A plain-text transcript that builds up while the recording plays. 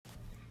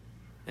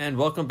And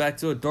welcome back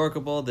to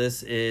Adorkable.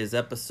 This is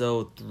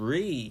episode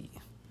 3.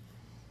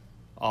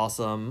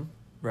 Awesome,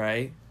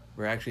 right?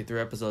 We're actually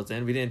 3 episodes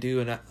in. We didn't do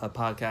a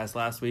podcast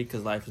last week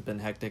because life has been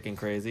hectic and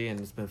crazy and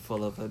it's been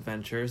full of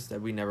adventures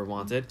that we never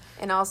wanted.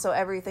 And also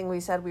everything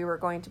we said we were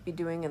going to be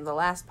doing in the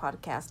last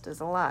podcast is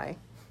a lie.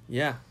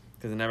 Yeah,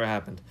 because it never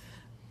happened.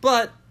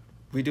 But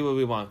we do what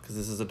we want because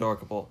this is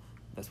Adorkable.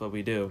 That's what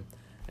we do.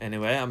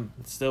 Anyway, I'm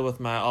still with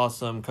my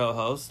awesome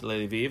co-host,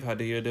 Lady Vive. How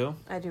do you do?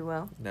 I do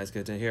well. That's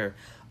good to hear.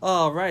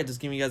 All right, just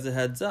giving you guys a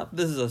heads up.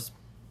 This is a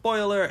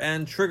spoiler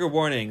and trigger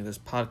warning. This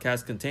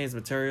podcast contains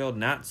material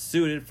not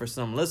suited for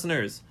some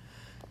listeners.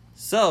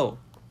 So,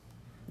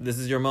 this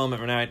is your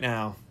moment right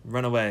now.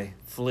 Run away.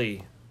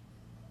 Flee.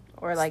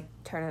 Or,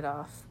 turn it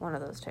off. One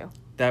of those two.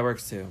 That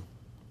works too.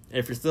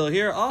 If you're still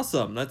here,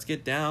 awesome. Let's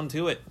get down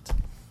to it.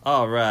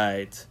 All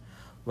right.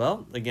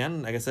 Well,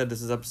 again, like I said,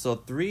 this is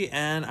episode 3,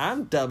 and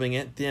I'm dubbing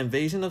it The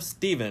Invasion of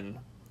Steven.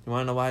 You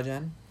want to know why,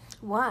 Jen?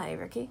 Why,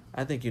 Ricky?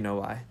 I think you know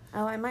why.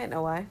 Oh, I might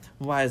know why.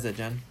 Why is it,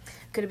 Jen?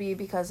 Could it be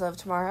because of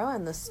tomorrow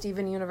and the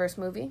Steven Universe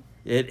movie?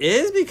 It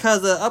is because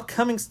of the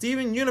upcoming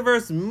Steven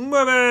Universe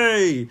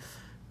movie!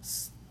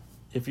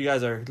 If you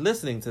guys are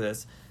listening to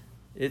this,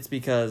 it's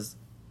because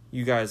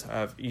you guys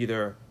have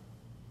either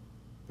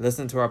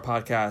listened to our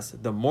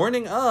podcast the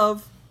morning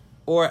of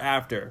or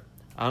after.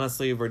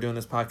 Honestly, we're doing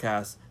this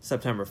podcast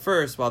September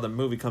 1st while the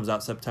movie comes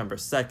out September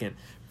 2nd.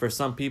 For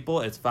some people,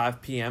 it's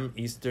 5 p.m.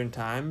 Eastern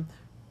Time.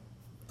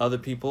 Other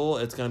people,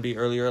 it's going to be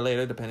earlier or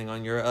later, depending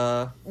on your...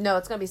 No,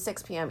 it's going to be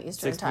 6 p.m.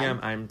 Eastern 6 Time. 6 p.m.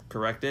 I'm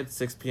corrected.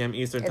 6 p.m.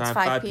 Eastern It's Time,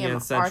 5 p.m. p.m.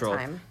 Central. our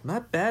time.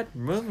 Not bad.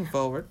 Moving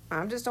forward.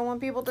 I just don't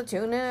want people to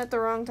tune in at the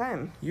wrong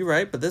time. You're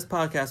right, but this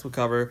podcast will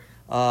cover...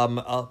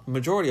 a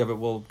majority of it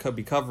will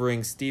be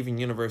covering Steven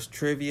Universe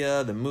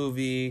trivia, the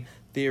movie,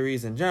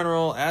 theories in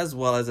general, as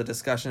well as a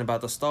discussion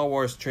about the Star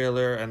Wars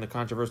trailer and the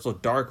controversial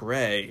Dark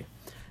Rey.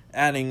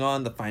 Adding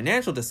on the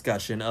financial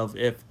discussion of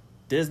if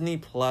Disney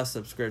Plus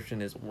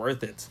subscription is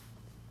worth it.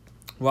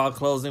 While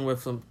closing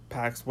with some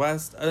PAX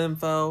West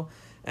info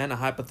and a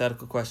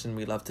hypothetical question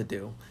we love to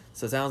do.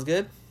 So sounds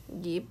good?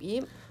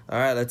 Yep. All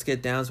right, let's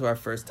get down to our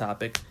first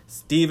topic,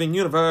 Steven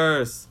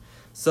Universe.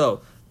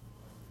 So,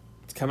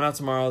 it's coming out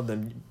tomorrow.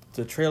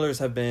 The trailers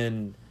have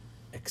been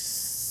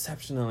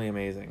exceptionally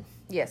amazing.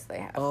 Yes, they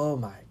have. Oh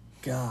my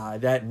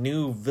god, that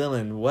new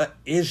villain, what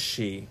is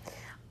she?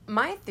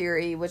 My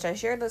theory, which I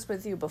shared this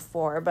with you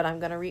before, but I'm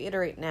going to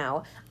reiterate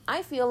now,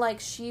 I feel like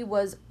she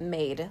was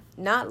made,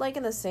 not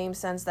in the same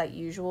sense that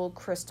usual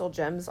crystal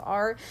gems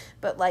are,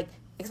 but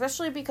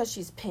especially because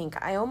she's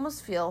pink, I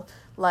almost feel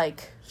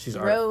like she's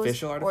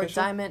Rose artificial? or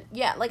Diamond.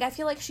 Yeah, I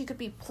feel like she could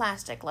be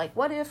plastic.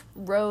 What if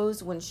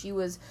Rose, when she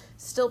was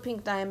still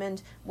Pink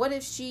Diamond, what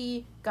if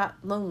she got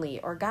lonely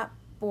or got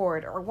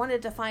bored or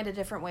wanted to find a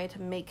different way to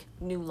make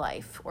new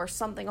life or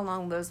something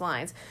along those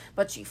lines,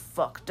 but she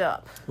fucked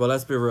up. Well,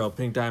 let's be real.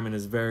 Pink Diamond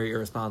is very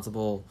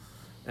irresponsible,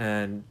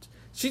 and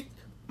she...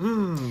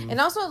 And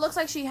also, it looks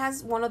like she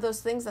has one of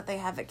those things that they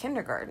have at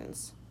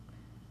kindergartens.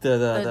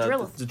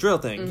 The drill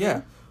thing, Mm-hmm.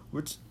 yeah.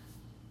 Which,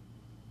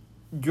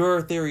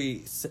 your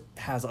theory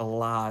has a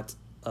lot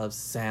of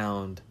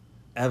sound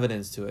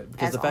evidence to it.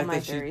 Because As the fact all my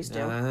that theories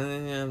do.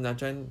 I'm not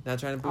trying to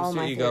boost All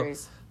your my ego.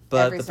 theories.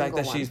 But Every the fact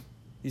that single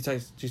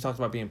she talks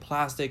about being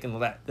plastic and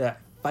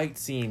that fight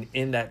scene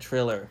in that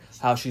trailer,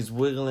 how she's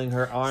wiggling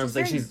her arms,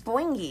 she's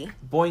boingy,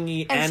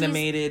 boingy, and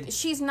animated.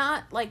 She's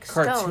not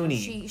cartoony.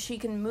 stone. She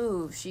can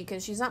move.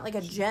 She's not like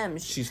a gem.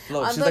 She's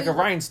float. She's like a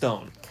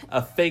rhinestone,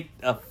 a fake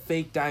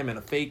diamond,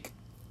 a fake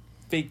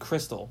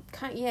crystal.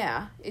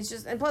 Yeah, it's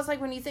just, and plus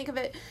when you think of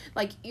it,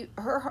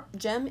 her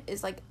gem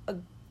is this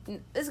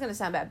is gonna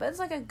sound bad, but it's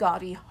like a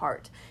gaudy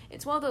heart.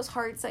 It's one of those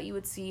hearts that you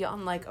would see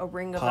on a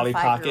ring of Polly a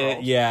 5-year-old.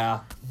 Pocket, yeah.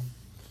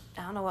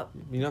 I don't know what.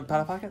 You know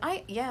Polly Pocket?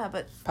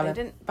 But Polly they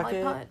didn't.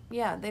 Pocket?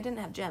 They didn't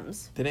have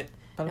gems. Didn't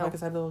Polly No.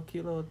 Pockets have little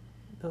cute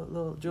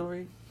little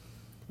jewelry,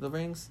 little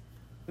rings?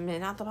 I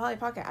mean, not the Polly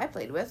Pocket I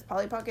played with.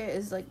 Polly Pocket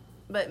is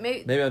but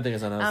maybe I'm thinking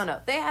something else. I don't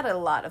know. They had a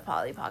lot of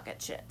Polly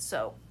Pocket shit,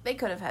 so they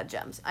could have had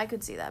gems. I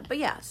could see that. But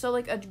yeah, so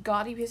a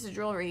gaudy piece of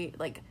jewelry,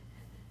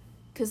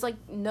 because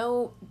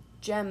no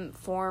gem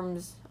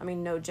forms. I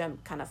mean, no gem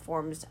kind of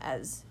forms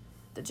as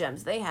the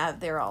gems they have.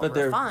 They're all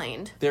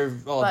refined. They're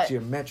all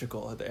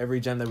geometrical.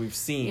 Every gem that we've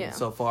seen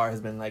so far has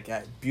been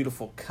a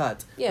beautiful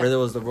cut. Yeah. Where there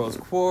was the rose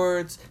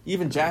quartz.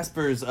 Even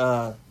Jasper's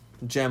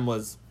gem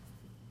was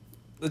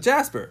the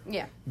Jasper.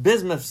 Yeah.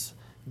 Bismuth's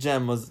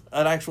gem was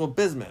an actual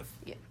bismuth.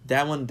 Yeah.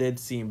 That one did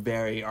seem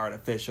very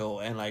artificial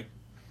and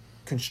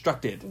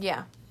constructed.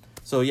 Yeah.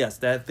 So yes,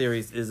 that theory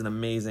is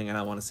amazing, and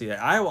I want to see that.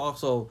 I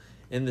also,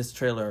 in this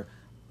trailer,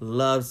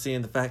 loved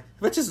seeing the fact,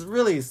 which is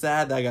really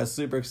sad that I got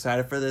super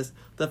excited for this,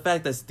 the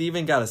fact that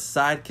Steven got a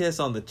side kiss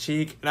on the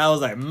cheek, and I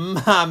was like,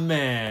 my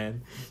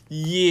man,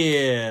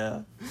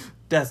 yeah,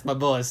 that's my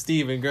boy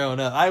Steven growing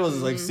up. I was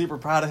super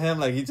proud of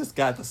him, he just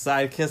got the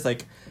side kiss,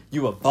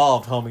 you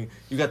evolved, homie.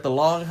 You got the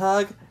long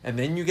hug, and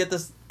then you get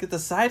the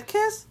side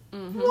kiss?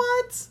 Mm-hmm.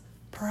 What?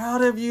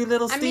 Proud of you,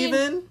 little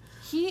Steven.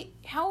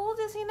 How old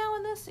is he now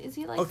in this? Is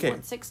he like Okay.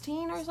 what,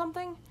 16 or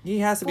something? He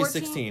has to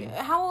 14? be 16.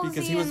 How old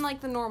because is he in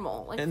like the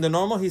normal? Like in the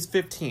normal, he's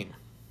 15.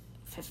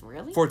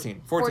 Really?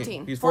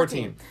 14. He's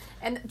 14.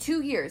 And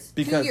 2 years.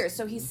 Because 2 years,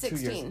 so he's 2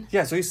 years. 16.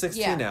 Yeah, so he's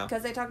 16 now.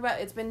 because they talk about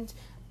it's been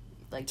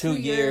like 2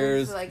 2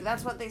 years. Like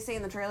that's what they say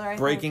in the trailer. I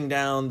Breaking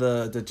down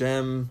the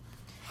gem.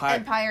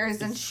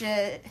 empires and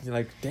shit. You're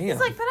like, damn. It's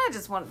like, but I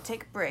just want to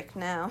take a break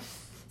now.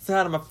 Say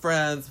hi to my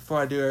friends before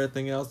I do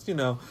everything else, you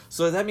know.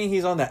 So does that mean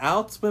he's on the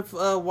outs with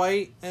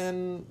White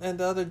and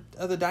the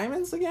other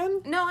diamonds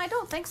again? No, I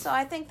don't think so.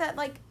 I think that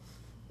like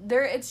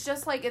it's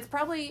just like it's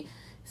probably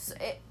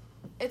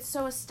it's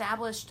so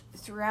established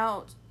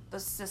throughout the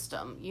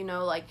system, you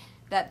know, like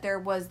that there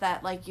was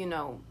that like, you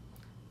know,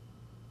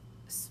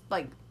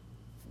 like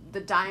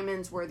the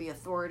diamonds were the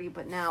authority,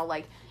 but now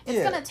like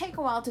it's gonna take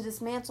a while to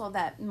dismantle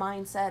that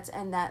mindset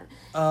and that.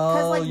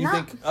 Oh, you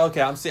think?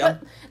 Okay, I'm seeing.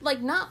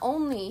 Like not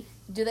only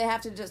do they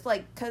have to just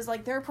like, because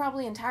like their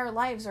probably entire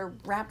lives are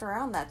wrapped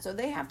around that, so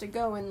they have to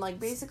go and like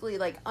basically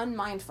like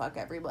unmindfuck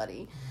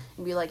everybody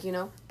and be like, you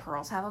know,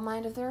 pearls have a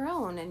mind of their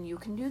own, and you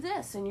can do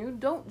this, and you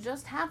don't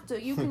just have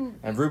to. You can.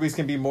 And rubies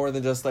can be more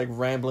than just like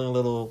rambling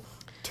little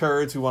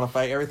turds who want to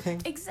fight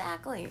everything.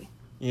 Exactly.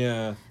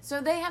 Yeah.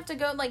 So they have to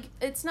go, like,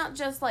 it's not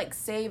just, like,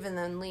 save and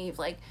then leave.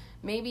 Like,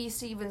 maybe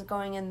Steven's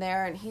going in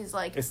there and he's,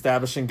 like...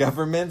 establishing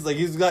governments. Like,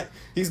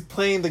 he's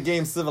playing the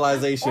game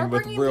Civilization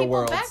with real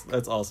worlds. Back.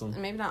 That's awesome.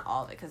 Maybe not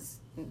all of it, because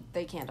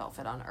they can't all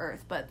fit on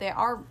Earth. But they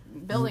are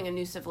building a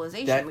new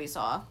civilization, we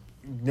saw.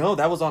 No,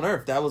 that was on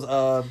Earth. That was,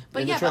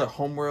 in the trailer,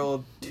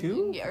 Homeworld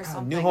 2? Yeah, or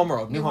something. New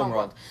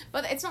Homeworld.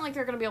 But it's not like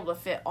they're going to be able to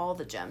fit all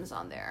the gems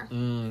on there.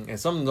 And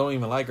some of them don't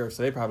even like Earth,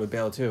 so they probably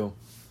bail, too.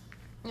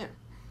 Yeah.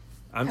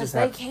 Because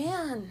they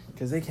can.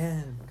 Because they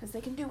can. Because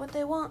they can do what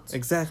they want.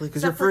 Exactly,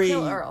 because you're free.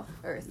 Except for kill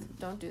Earth.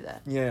 Don't do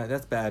that. Yeah,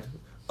 that's bad.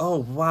 Oh,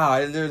 wow.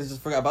 I literally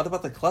just forgot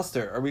about the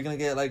cluster. Are we going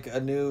to get, like, a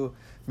new...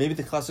 Maybe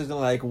the cluster's going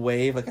to, like,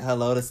 wave, like, a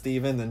hello to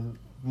Steven and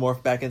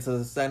morph back into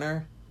the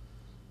center?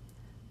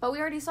 But we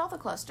already saw the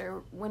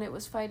cluster when it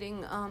was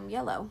fighting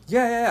Yellow.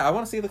 Yeah. I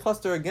want to see the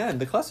cluster again.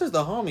 The cluster's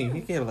the homie. He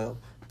gave a little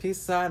peace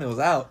sign and it was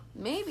out.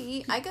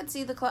 Maybe. I could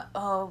see the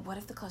what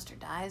if the cluster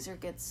dies or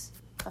gets...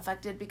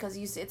 affected because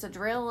it's a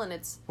drill and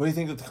it's... What do you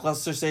think, that the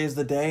cluster saves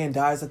the day and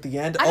dies at the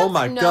end? Oh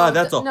my god,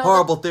 that's a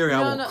horrible theory.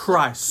 I will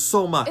cry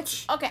so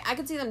much. Okay, I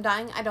could see them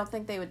dying. I don't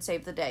think they would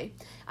save the day.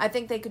 I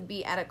think they could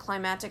be at a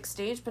climactic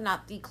stage, but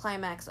not the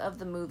climax of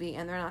the movie,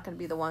 and they're not going to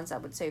be the ones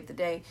that would save the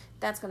day.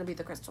 That's going to be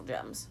the Crystal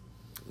Gems.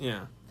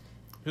 Yeah.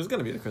 Who's going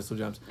to be the Crystal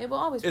Gems? It will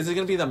always be. Is it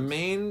going to be the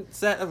main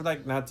set of,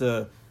 like, not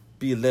to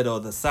belittle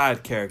the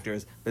side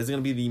characters, but is it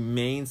going to be the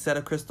main set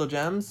of Crystal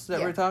Gems that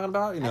we're talking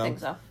about? You know, I think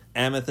so.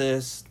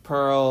 Amethyst,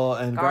 Pearl,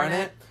 and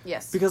Garnet.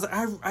 Yes. Because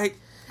I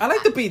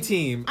like the B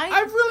team.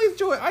 I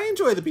really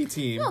enjoy the B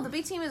team. No, the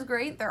B team is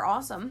great. They're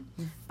awesome.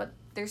 But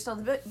they're still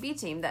the B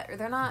team.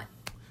 They're not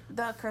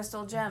the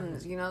Crystal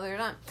Gems. You know, they're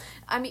not.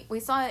 I mean, we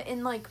saw it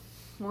in, like,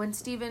 when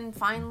Steven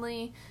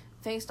finally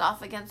faced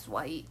off against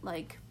White.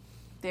 Like,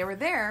 they were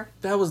there.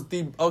 That was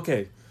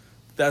okay.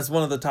 That's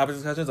one of the topic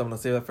discussions. I'm going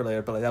to save that for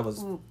later. But, like, that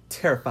was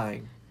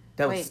terrifying.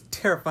 That was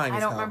terrifying. I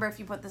don't remember if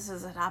you put this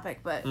as a topic,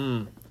 but...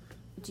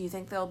 Do you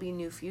think there'll be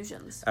new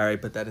fusions? All right,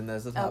 put that in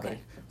as a topic. Okay.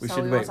 We so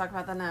should we wait. won't talk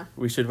about that now.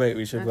 We should wait.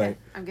 Wait.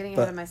 I'm getting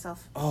ahead of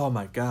myself. Oh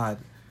my god.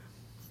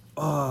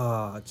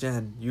 Oh,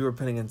 Jen, you were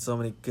putting in so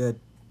many good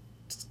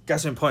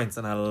discussion points,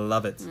 and I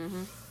love it.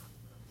 Mm-hmm.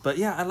 But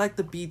yeah, I like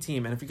the B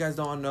team, and if you guys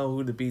don't know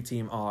who the B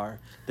team are,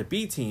 the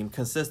B team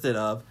consisted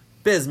of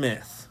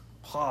Bismuth,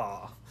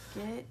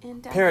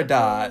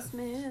 Peridot.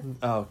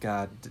 Oh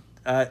god.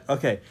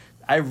 Okay,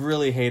 I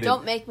really hated.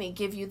 Don't make me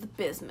give you the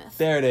bismuth.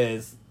 There it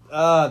is.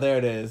 Oh, there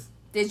it is.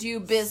 Did you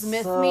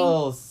bismuth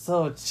me?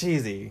 So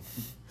cheesy.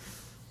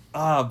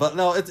 But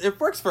no, it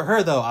works for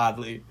her though.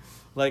 Oddly,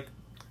 like,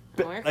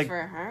 for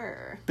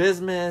her.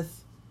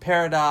 Bismuth,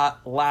 Peridot,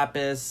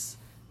 Lapis.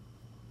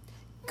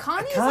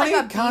 Connie's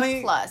like a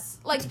B plus.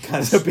 Like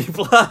Connie's a B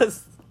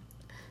plus.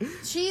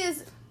 She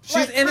is. She's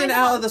like, in and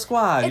out of the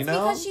squad. It's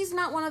because she's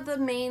not one of the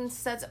main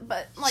sets,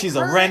 but like she's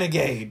a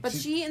renegade. But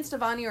she and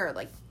Stevonnie are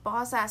like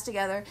boss ass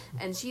together,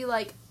 and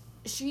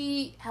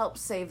she helps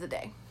save the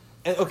day.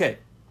 Okay.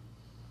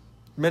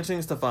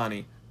 Mentioning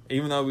Stevonnie,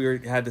 even though we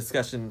had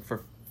discussion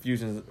for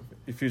fusions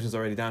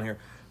already down here,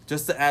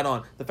 just to add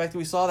on the fact that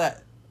we saw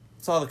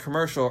the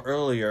commercial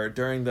earlier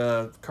during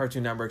the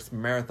Cartoon Network's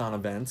marathon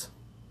event,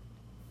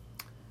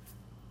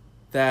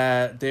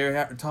 that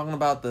they're talking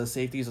about the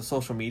safeties of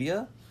social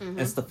media, and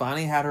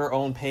Stevonnie had her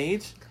own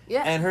page,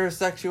 and her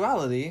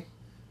sexuality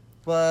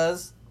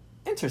was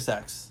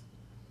intersex,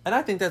 and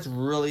I think that's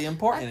really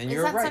important. And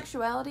you're right. Is that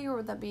sexuality or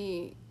would that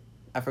be?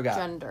 I forgot.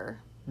 Gender.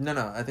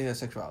 No, I think that's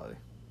sexuality.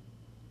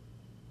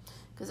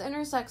 Because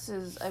intersex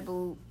is, I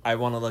believe... I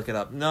want to look it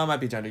up. No, it might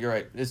be gender. You're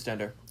right. It's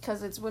gender.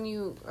 Because it's when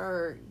you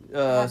are...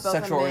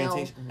 sexual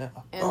orientation. No.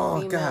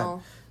 And female.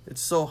 God.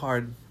 It's so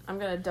hard. I'm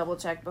going to double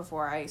check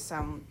before I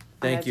sound...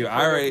 Thank you.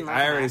 I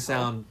already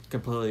sound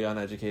completely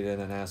uneducated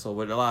and an asshole.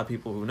 But a lot of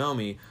people who know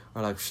me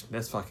are like,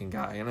 this fucking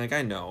guy. And like,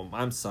 I know.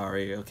 I'm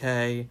sorry,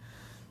 okay?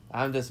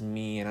 I'm just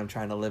me, and I'm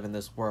trying to live in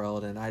this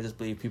world, and I just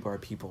believe people are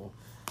people.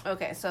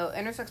 Okay, so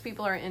intersex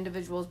people are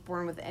individuals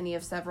born with any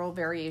of several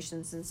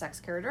variations in sex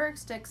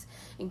characteristics,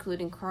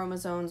 including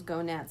chromosomes,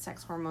 gonads,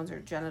 sex hormones, or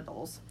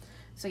genitals.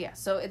 So yeah,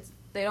 so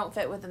they don't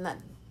fit within that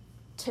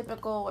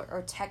typical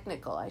or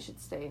technical, I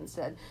should say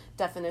instead,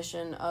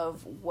 definition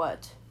of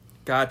what.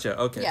 Gotcha.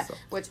 Okay. Yeah, so.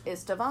 which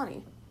is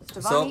Stevani.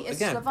 Stevani is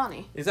again,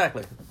 Stevani.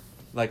 Exactly.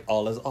 Like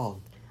all is all.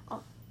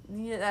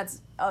 Yeah,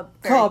 that's a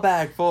Call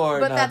back for.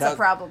 But that's a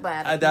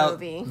problematic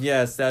movie.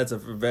 Yes, that's a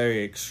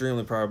very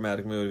extremely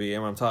problematic movie,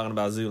 and I'm talking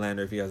about Zoolander.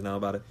 If you guys know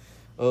about it,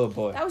 oh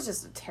boy, that was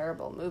just a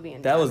terrible movie.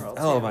 In that general,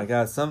 was oh too. my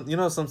god.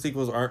 Some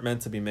sequels aren't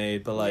meant to be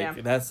made, but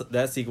like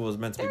that sequel was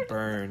meant to be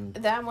burned.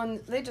 That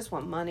one, they just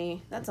want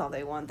money. That's all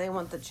they want. They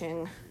want the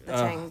ching, the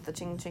ching, the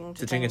ching.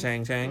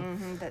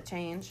 Mm-hmm, that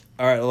change.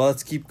 All right, well,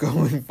 let's keep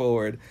going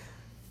forward.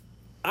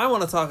 I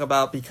want to talk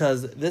about,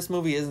 because this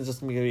movie isn't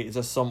just going to be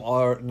just some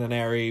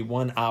ordinary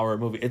 1 hour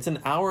movie. It's an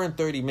hour and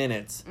 30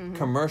 minutes,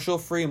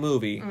 commercial-free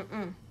movie,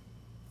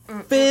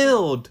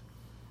 filled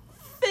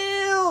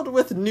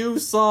with new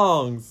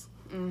songs.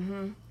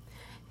 Mm-hmm.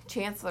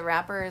 Chance the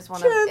Rapper is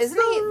one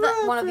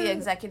of the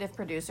executive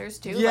producers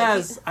too?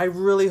 Yes, I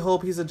really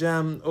hope he's a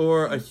gem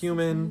or a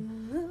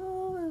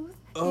human.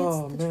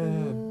 Oh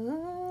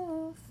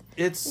man,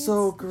 it's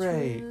so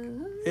great.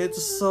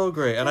 It's so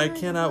great, and I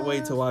cannot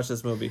wait to watch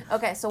this movie.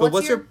 Okay, so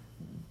what's your...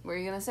 Were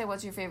you going to say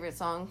what's your favorite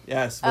song?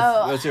 Yes,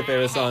 what's your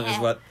favorite song is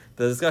what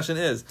the discussion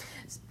is.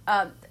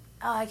 I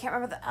can't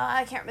remember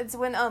it's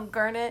when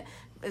Garnet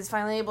is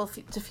finally able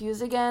to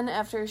fuse again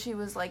after she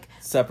was like...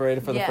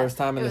 separated for the first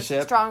time in the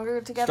ship. Stronger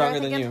Together, Stronger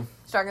Than You.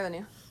 Stronger Than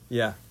You.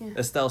 Yeah.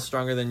 Estelle,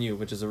 Stronger Than You,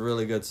 which is a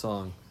really good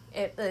song.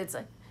 It's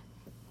like,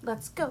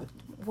 let's go.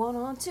 1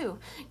 on 2.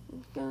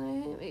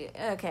 Okay,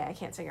 I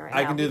can't sing it right now.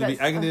 I can do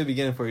the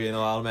beginning for you, and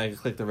I'll automatically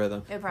click the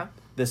rhythm. No problem.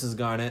 This is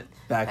Garnet,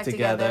 back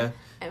together.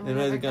 And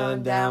we're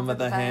going down with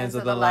the hands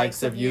of the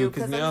likes of you,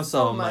 because we know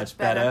so much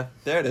better.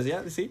 There it is,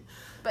 yeah, you see?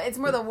 But it's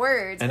more the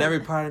words. And every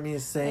part of me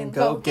is saying,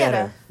 go get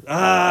her.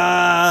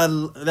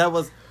 That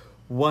was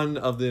one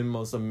of the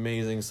most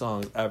amazing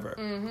songs ever.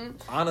 Mm-hmm.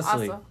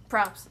 Honestly. Also,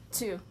 props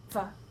to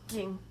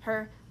fucking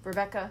her,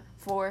 Rebecca,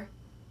 for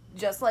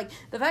just like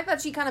the fact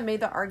that she kind of made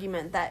the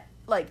argument that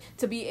like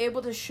to be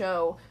able to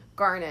show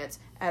Garnet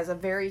as a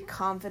very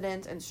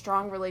confident and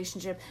strong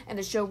relationship, and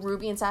to show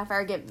Ruby and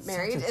Sapphire get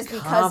married is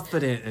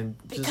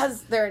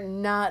because they're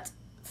not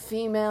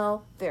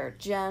female, they're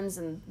gems,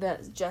 and thus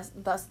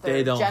they're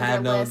they don't genderless.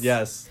 have no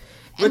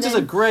which is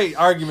a great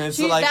argument.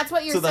 So like, that's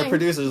what you're so saying. The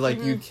producer's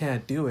like, you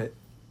can't do it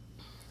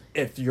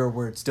if your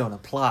words don't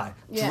apply.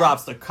 Yeah.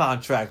 Drops the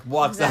contract,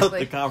 walks out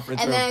the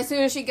conference room. And then as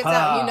soon as she gets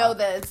out, you know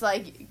that it's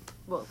like,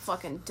 well,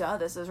 fucking duh,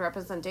 this is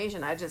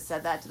representation. I just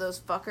said that to those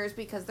fuckers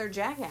because they're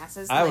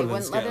jackasses and they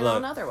wouldn't let it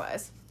on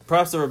otherwise.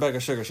 Props to Rebecca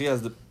Sugar. She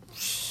has the...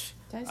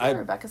 Did I say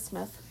Rebecca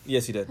Smith?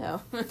 Yes, you did.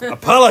 No.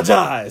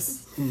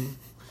 Apologize!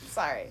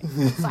 Sorry,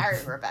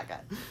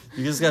 Rebecca.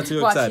 You just got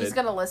too excited. She's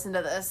gonna listen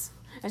to this,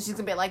 and she's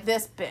gonna be like,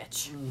 this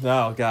bitch.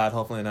 Oh, God,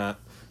 hopefully not.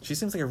 She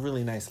seems like a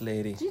really nice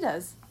lady. She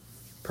does.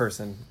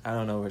 Person. I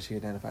don't know what she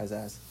identifies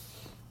as.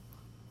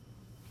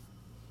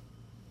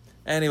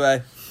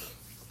 Anyway...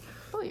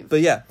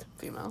 But yeah,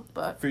 female.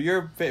 But for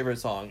your favorite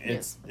song,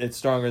 it's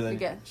Stronger Than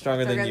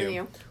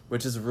You,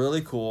 which is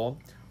really cool.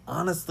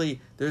 Honestly,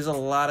 there's a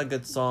lot of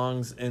good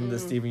songs in the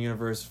Steven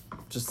Universe,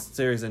 just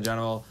series in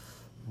general.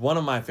 One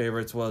of my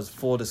favorites was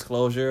Full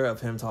Disclosure,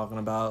 of him talking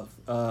about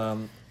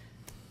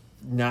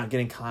not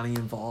getting Connie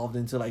involved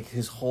into like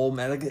his whole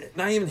mess.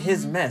 Not even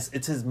his mess;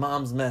 it's his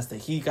mom's mess that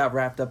he got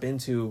wrapped up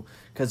into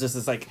because this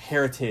is like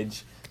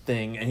heritage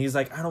thing, and he's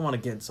like, I don't want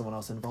to get someone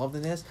else involved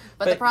in this.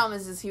 But the problem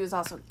is he was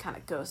also kind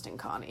of ghosting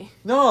Connie.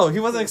 No, he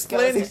wasn't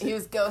explaining. He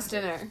was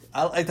ghosting her.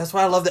 That's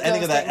why I love the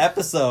ending of that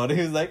episode. He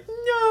was like, no,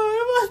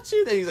 I want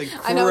you. Then he's like,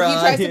 I know, he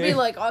tries to be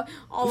like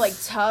all like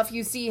tough.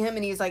 You see him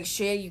and he's like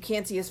shit. You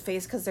can't see his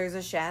face because there's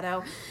a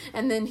shadow.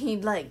 And then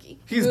he's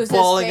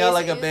bawling out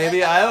like a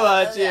baby. Like, I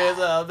want you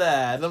so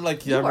bad. And I'm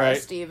like, yeah, you right.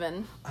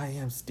 Steven. I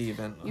am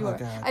Steven. You are.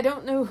 God. I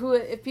don't know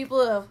if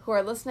people who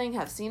are listening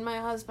have seen my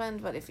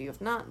husband, but if you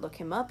have not, look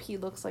him up. He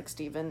looks like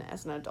Steven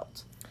as an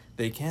adult.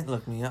 They can't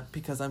look me up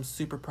because I'm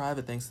super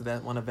private thanks to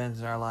that one event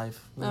in our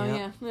life. Oh,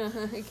 yeah.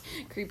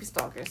 Creepy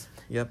stalkers.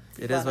 Yep,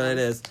 it is what it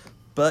is.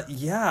 But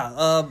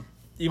yeah,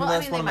 even though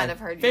that's one of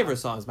my favorite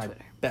songs, my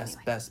best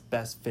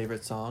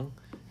favorite song.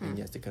 And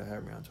yes, they could have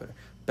heard me on Twitter.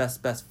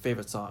 Best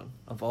favorite song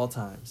of all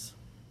times.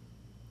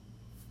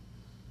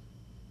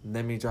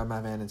 Let Me Drive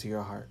My Van Into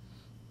Your Heart.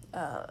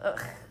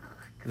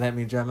 Let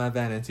me drive my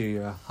van into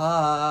your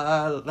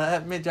heart.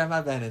 Let me drive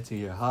my van into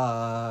your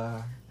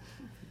heart.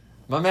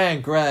 My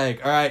man Greg.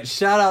 All right,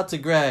 shout out to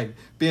Greg.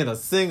 Being a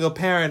single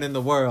parent in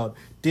the world.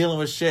 Dealing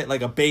with shit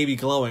like a baby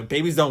glowing.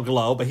 Babies don't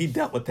glow, but he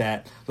dealt with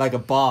that like a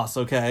boss,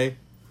 okay?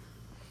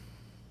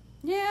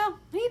 Yeah,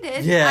 he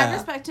did. Yeah. I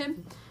respect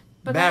him.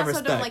 But I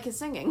also don't like his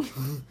singing.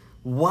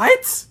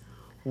 What?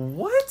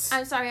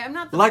 I'm sorry, I'm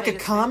not the like a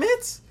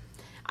comet?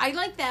 I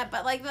like that,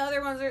 but like the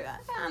other ones are,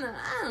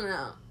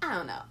 I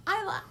don't know.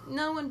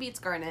 No one beats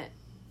Garnet.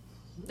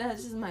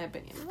 That's just my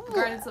opinion.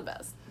 Garnet's the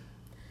best.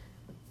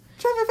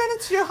 Trevor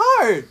Bennett's your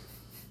heart.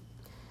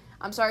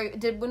 I'm sorry,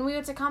 when we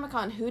went to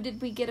Comic-Con, who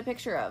did we get a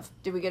picture of?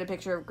 Did we get a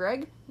picture of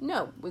Greg?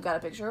 No, we got a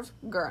picture of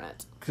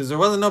Garnet. Because there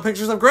wasn't no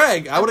pictures of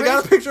Greg. I would have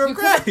got a picture of you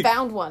Greg. You could have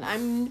found one. I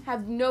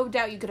have no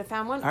doubt you could have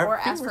found one or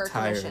asked for a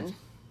commission.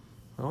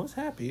 I was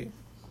happy.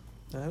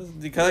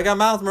 Because I got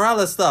Miles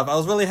Morales stuff. I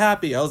was really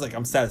happy. I was like,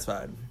 I'm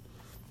satisfied.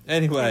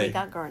 Anyway. And we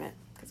got Garnet.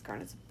 Because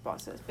Garnet's a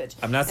boss ass bitch.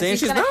 I'm not saying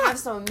she's not. She's going to have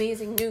some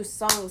amazing new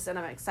songs, and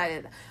I'm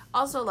excited.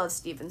 Also love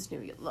Steven's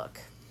new look.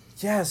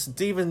 Yes,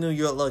 Steven's New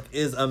York look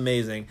is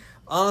amazing.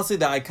 Honestly,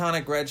 the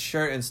iconic red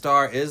shirt and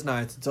star is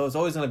nice, so it's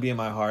always going to be in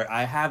my heart.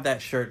 I have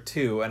that shirt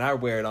too, and I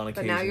wear it on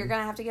occasion. But now you're going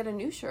to have to get a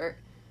new shirt,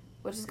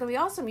 which is going to be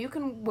awesome. You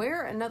can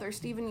wear another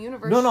Steven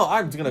Universe. No,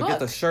 I'm going to get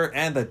the shirt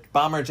and the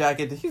bomber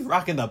jacket. He's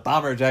rocking the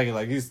bomber jacket.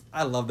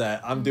 I love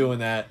that. I'm doing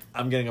that.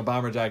 I'm getting a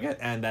bomber jacket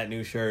and that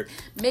new shirt.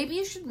 Maybe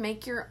you should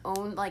make your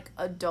own,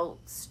 adult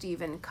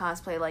Steven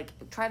cosplay.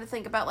 Try to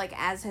think about,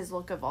 as his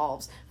look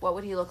evolves, what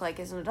would he look like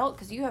as an adult?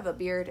 Because you have a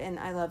beard, and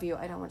I love you.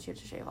 I don't want you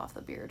to shave off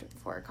the beard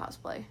for a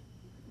cosplay.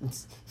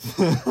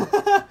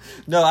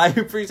 No, I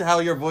appreciate how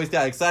your voice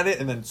got excited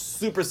and then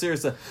super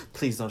serious.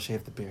 Please don't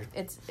shave the beard.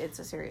 It's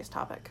a serious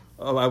topic.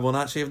 Oh, I will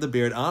not shave the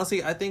beard.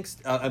 Honestly, I think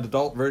an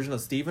adult version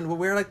of Steven would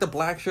wear the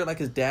black shirt like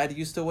his dad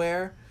used to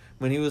wear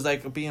when he was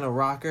being a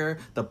rocker.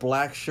 The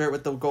black shirt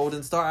with the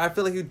golden star. I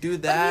feel like he'd do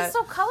that. But he's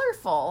so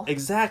colorful.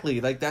 Exactly,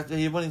 that.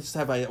 He wouldn't just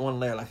have one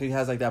layer. He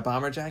has that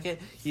bomber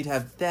jacket. He'd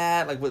have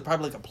that with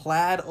probably a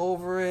plaid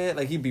over it.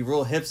 He'd be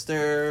real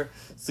hipster.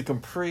 The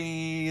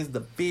capris, the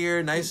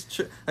beard,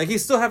 nice. He'd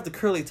still have the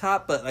curly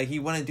top, but he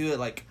wouldn't do it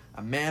like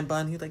a man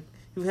bun. He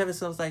would have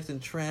himself nice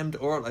and trimmed,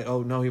 or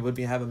oh no, he would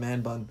have a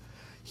man bun.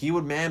 He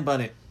would man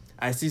bun it.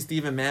 I see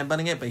Steven man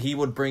bunning it, but he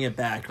would bring it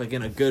back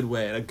in a good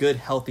way, in a good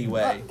healthy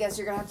way. I guess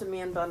you're gonna have to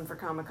man bun for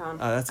Comic-Con.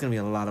 That's gonna be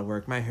a lot of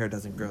work. My hair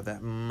doesn't grow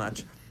that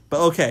much,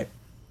 but okay.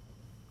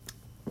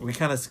 We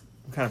kind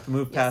of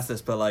moved past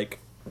this, but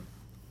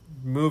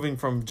moving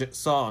from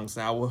songs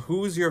now.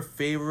 Who's your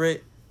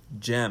favorite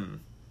gem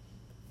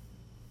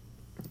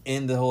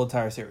in the whole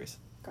entire series?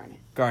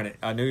 Garnet.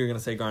 I knew you were gonna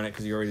say Garnet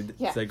because you already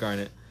said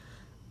Garnet.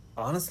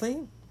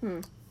 Honestly,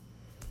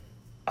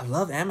 I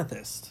love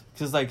Amethyst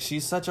because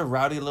she's such a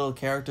rowdy little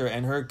character,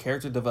 and her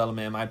character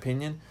development, in my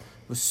opinion,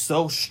 was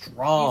so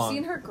strong.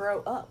 You've seen her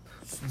grow up.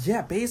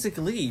 Yeah,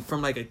 basically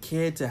from a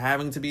kid to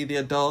having to be the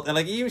adult, and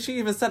she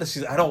even said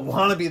it. I don't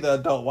want to be the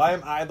adult. Why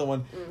am I the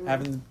one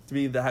having to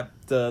be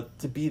to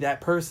be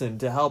that person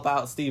to help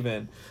out Steven?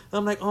 And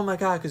I'm like, oh my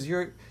god, because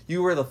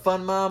you were the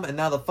fun mom, and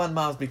now the fun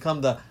mom's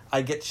become the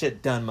I get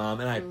shit done mom,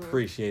 and I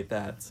appreciate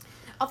that.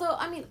 Although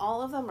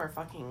all of them are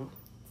fucking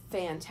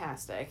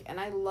fantastic, and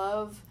I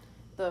love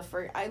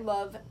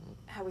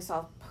how we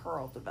saw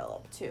Pearl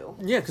develop too.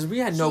 Yeah, because we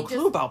had no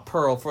clue about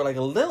Pearl for a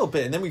little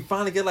bit, and then we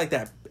finally get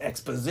that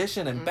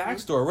exposition and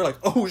backstory. We're like,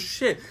 oh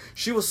shit,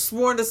 she was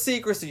sworn to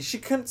secrecy. She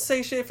couldn't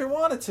say shit if she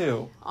wanted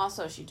to.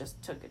 Also, she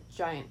just took a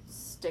giant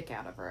stick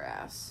out of her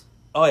ass.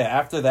 Oh yeah,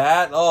 after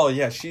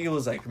that, she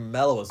was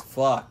mellow as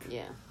fuck.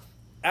 Yeah.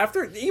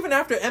 Even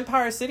after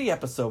Empire City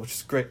episode, which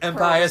is great.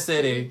 Empire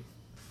City.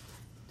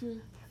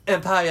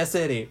 Empire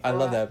City. I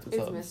love that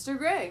episode. It's Mr.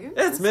 Greg.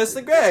 It's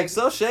Mr. Greg.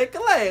 So shake a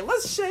leg.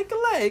 Let's shake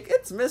a leg.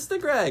 It's Mr.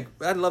 Greg.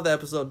 I love that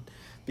episode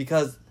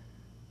because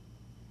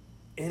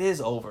it is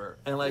over.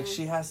 And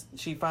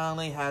she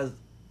finally has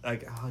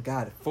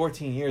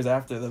 14 years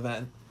after the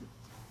event,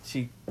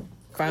 she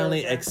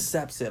finally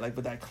accepts it.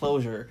 With that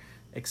closure,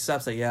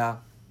 accepts that, yeah,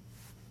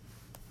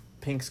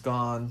 Pink's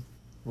gone,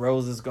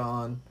 Rose is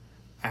gone.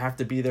 I have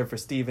to be there for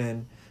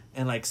Steven.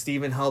 And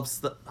Steven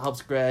helps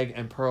Greg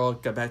and Pearl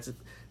get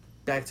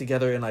back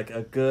together in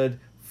a good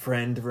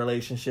friend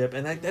relationship,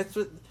 and that's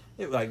what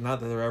not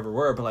that there ever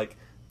were, but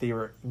they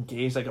were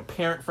engaged a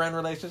parent-friend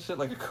relationship,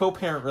 a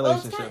co-parent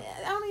relationship.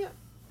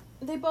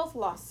 They both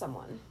lost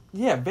someone.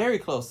 Yeah, very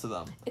close to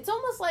them. It's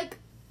almost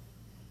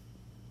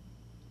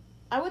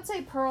I would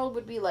say Pearl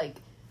would be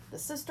the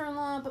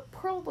sister-in-law, but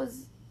Pearl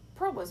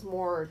was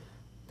more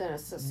than a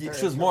sister. Yeah,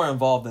 she was more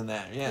involved in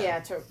that. Yeah. Yeah.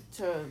 To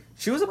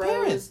she was a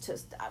Rose,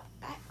 parent.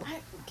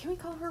 Can we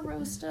call her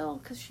Rose still?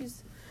 Because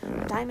she's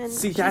Diamond.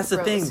 See, that's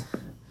the thing.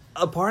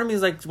 A part of me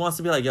is wants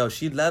to be yo,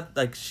 she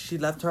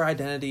left her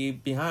identity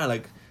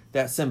behind,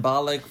 that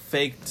symbolic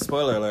fake,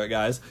 spoiler alert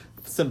guys,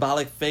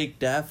 symbolic fake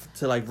death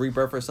to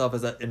rebirth herself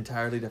as an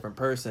entirely different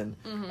person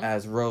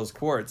as Rose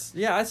Quartz.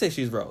 Yeah, I'd say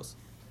she's Rose.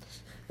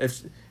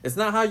 If it's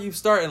not how you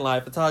start in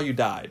life, it's how you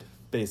died,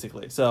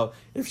 basically. So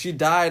if she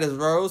died as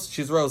Rose,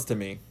 she's Rose to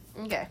me.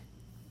 Okay.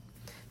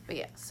 But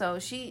yeah, so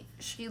she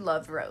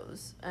loved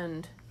Rose,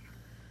 and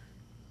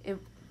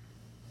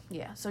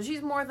yeah, so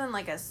she's more than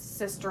a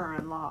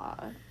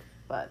sister-in-law,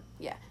 but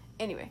yeah.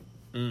 Anyway,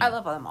 I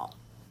love them all.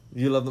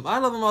 You love them. I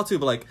love them all too,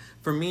 but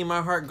for me,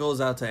 my heart goes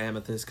out to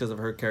Amethyst because of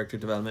her character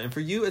development, and for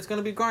you, it's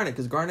gonna be Garnet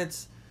because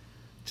Garnet's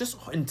just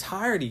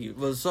entirety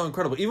was so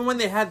incredible. Even when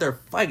they had their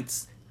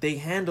fights, they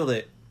handled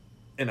it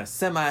in a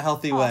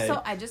semi-healthy way.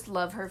 Also, I just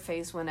love her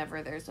face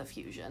whenever there's a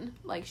fusion.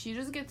 She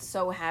just gets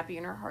so happy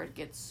and her heart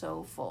gets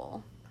so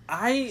full.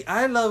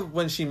 I love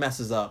when she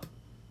messes up,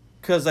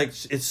 cause like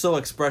it's so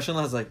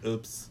expressionless. Like,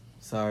 oops,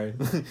 sorry.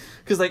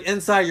 Cause like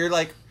inside you're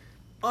like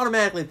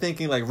automatically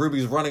thinking like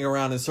Ruby's running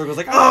around in circles,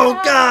 like, oh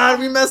god,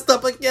 we messed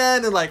up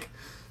again, and like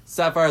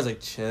Sapphire's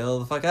like, chill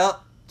the fuck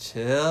out,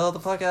 chill the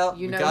fuck out.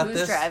 You we know got who's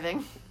this.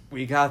 driving.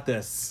 We got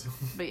this.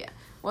 But yeah,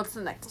 what's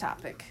the next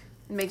topic?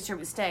 Make sure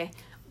we stay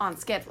on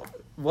schedule.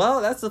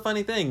 Well, that's the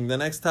funny thing. The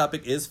next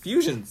topic is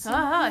fusions.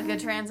 Good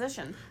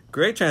transition.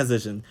 Great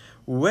transition.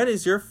 What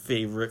is your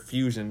favorite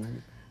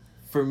fusion?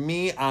 For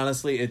me,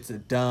 honestly, it's a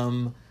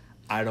dumb.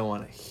 I don't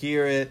want to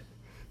hear it.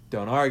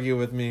 Don't argue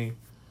with me.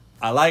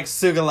 I like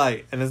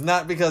Sugalite, and it's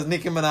not because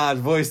Nicki Minaj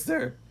voiced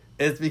her.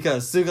 It's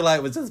because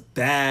Sugalite was just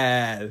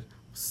bad.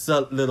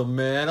 Sup, little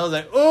man? I was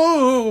like,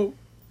 ooh.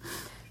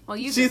 Well,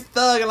 She's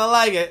thug, and I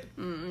like it.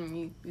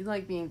 You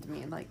like being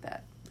demeaned like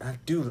that. I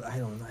do. I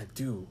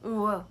do. Ooh.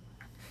 Whoa.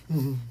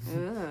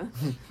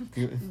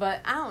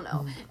 But I don't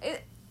know.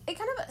 It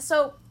kind of,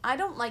 so I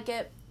don't like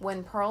it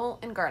when Pearl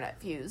and Garnet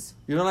fuse.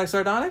 You don't like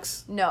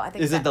sardonyx? No, I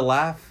think Is it the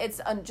laugh? It's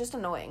just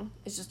annoying.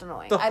 It's just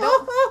annoying. The I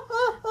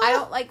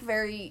don't like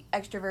very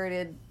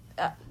extroverted,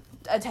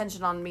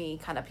 attention on me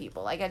kind of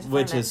people. Like I just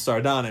Which find is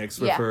sardonyx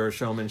Yeah. for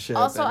showmanship.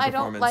 also and I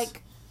don't performance.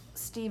 like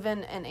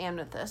Steven and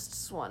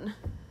Amethyst's one.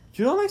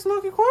 You don't like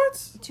Smoky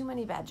Quartz? Too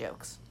many bad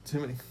jokes. Too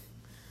many.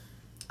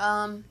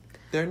 Um.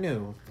 They're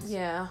new.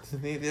 Yeah.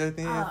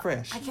 They're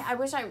fresh. I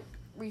wish I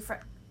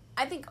refresh.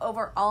 I think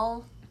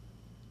overall,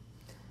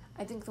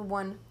 I think the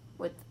one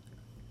with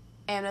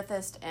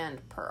Amethyst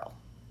and Pearl.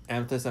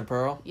 Amethyst and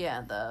Pearl?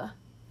 Yeah, the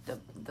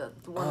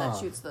one that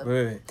shoots the...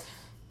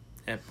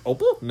 Wait.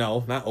 Opal?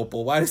 No, not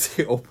Opal. Why did I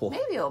say Opal?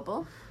 Maybe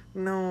Opal.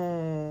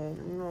 No,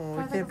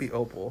 I it think can't be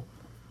Opal.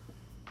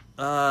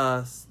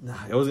 I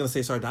was gonna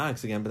say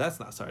Sardonyx again, but that's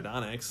not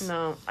Sardonyx.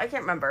 No, I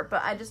can't remember,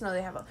 but I just know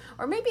they have a...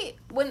 Or maybe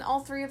when all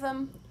three of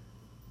them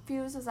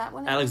fuse, is that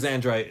one?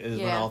 Alexandrite is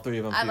when all three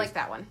of them I fuse. like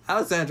that one.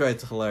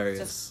 Alexandrite's hilarious.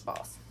 Just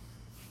boss.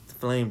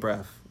 Flame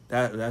breath.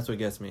 That's what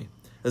gets me.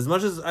 As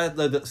much as I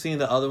seeing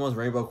the other ones,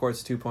 Rainbow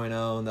Quartz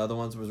 2.0 and the other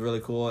ones was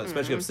really cool,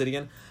 especially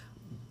Obsidian,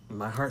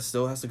 my heart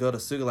still has to go to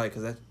Sugalite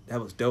because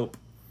that was dope.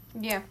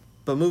 Yeah.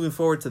 But moving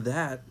forward to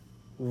that,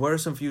 what are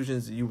some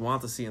fusions you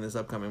want to see in this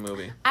upcoming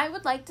movie? I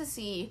would like to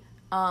see,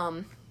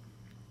 oh,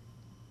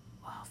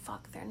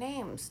 fuck, their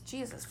names.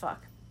 Jesus,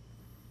 fuck.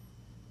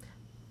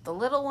 The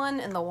little one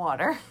in the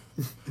water.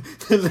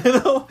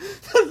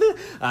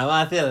 I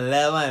want to see the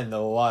little one in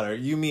the water.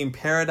 You mean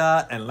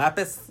Peridot and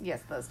Lapis?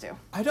 Yes, those two.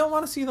 I don't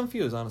want to see them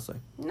fuse, honestly.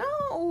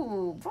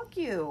 No, fuck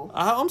you.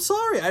 I'm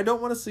sorry. I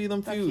don't want to see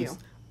them Fuck fuse. you.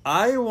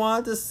 I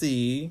want to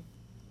see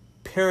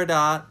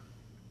Peridot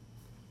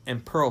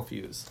and Pearl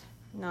fuse.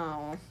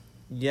 No,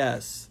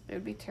 Yes. it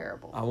would be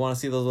terrible. I want to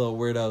see those little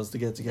weirdos to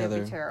get It together.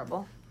 would be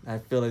terrible. I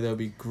feel like that would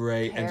be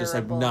great and just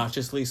Terrible.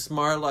 obnoxiously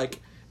smart. Like,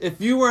 if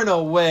you weren't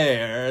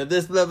aware,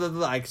 this blah, blah,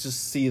 blah. I could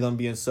just see them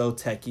being so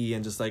techie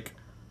and just like,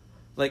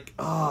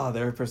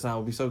 their personality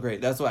would be so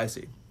great. That's what I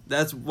see.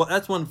 That's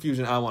one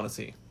fusion I want to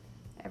see.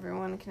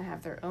 Everyone can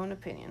have their own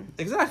opinion.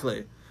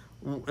 Exactly.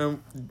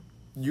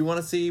 You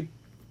want to see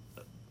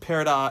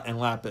Peridot and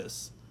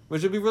Lapis,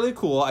 which would be really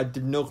cool. I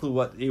did no clue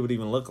what it would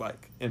even look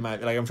like I'm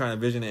trying to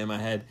envision it in my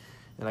head,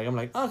 and I'm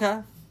like,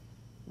 okay,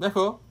 they're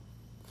cool.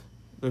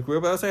 Look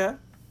weird, but I say that.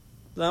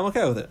 I'm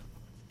okay with it.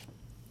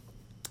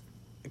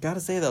 I gotta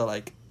say though,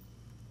 like,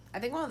 I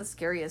think one of the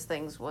scariest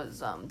things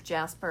was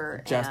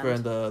Jasper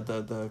and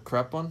the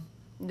corrupt one.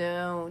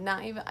 No,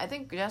 not even. I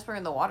think Jasper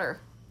in the water.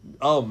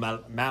 Oh,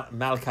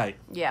 Malachite.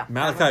 Yeah.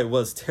 Malachite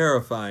was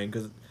terrifying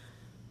because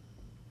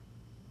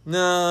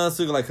no,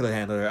 Sugalite could have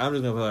handled her. I'm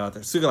just gonna put it out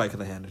there. Sugalite could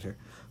have handled her,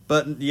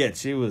 but yeah,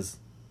 she was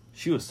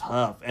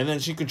tough, and then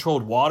she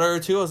controlled water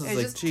too. I was It just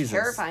was like, just Jesus.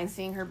 terrifying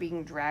seeing her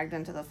being dragged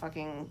into the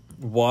fucking...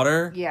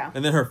 Water. Yeah.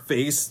 And then her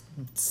face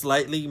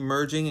slightly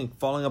merging and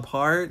falling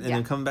apart, and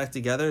then coming back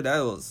together.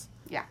 That was...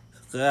 Yeah.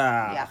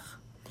 Yeah.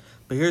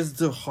 But here's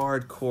the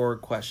hardcore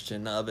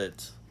question of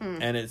it.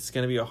 And it's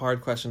going to be a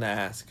hard question to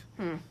ask.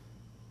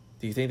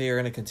 Do you think they are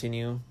going to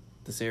continue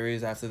the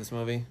series after this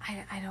movie?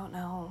 I don't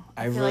know.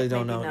 I feel really like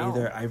don't maybe know no.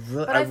 either.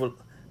 But I would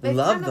They've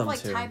love kind them of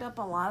like to. tied up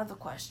a lot of the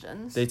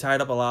questions. They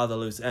tied up a lot of the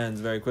loose ends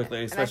very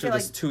quickly, especially feel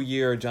this like-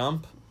 2-year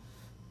jump.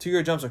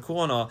 2-year jumps are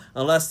cool and all,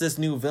 unless this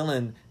new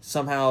villain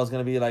somehow is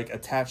going to be like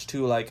attached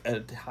to like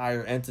a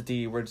higher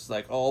entity where it's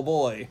like, oh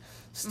boy,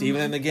 Steven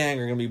and the gang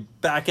are going to be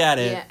back at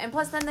it. Yeah, and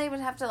plus then they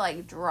would have to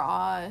like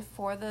draw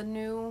for the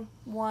new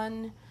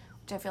one,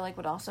 which I feel like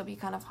would also be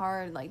kind of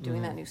hard, like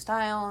doing that new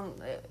style.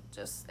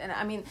 And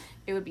I mean,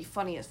 it would be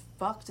funny as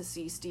fuck to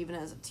see Steven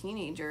as a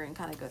teenager and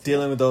kind of go through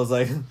Dealing with those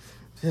like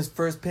his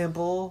first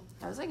pimple.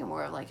 I was thinking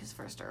more of like his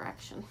first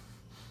erection,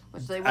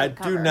 which they I wouldn't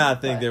do cover,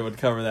 not think but- they would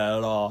cover that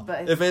at all.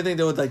 but- if anything,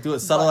 they would like do it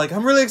subtle, but- like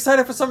I'm really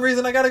excited for some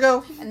reason. I gotta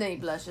go. And then he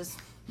blushes.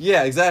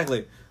 Yeah,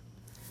 exactly.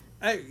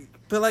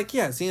 But like,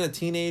 yeah, seeing a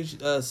teenage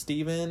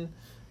Steven,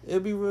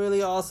 it'd be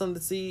really awesome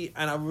to see,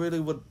 and I really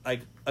would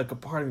like a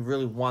part of me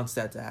really wants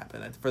that to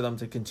happen and for them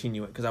to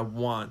continue it because I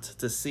want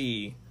to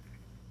see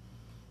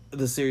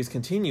the series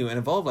continue and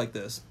evolve like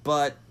this.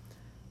 But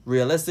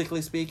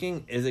realistically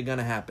speaking, is it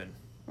gonna happen?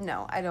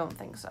 No, I don't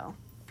think so.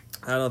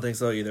 I don't think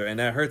so either, and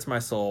that hurts my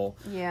soul.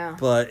 Yeah.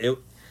 But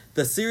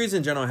the series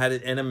in general had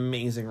an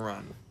amazing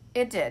run.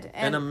 It did.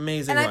 An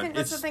amazing run. And I think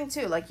that's the thing,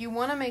 too. Like, you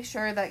want to make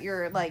sure that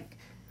you're, like...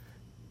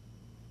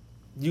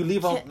 You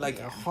leave a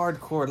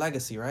hardcore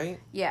legacy, right?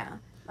 Yeah.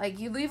 Like,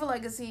 you leave a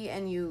legacy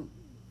and you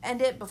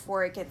end it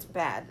before it gets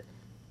bad.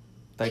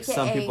 Like, AKA,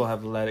 some people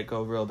have let it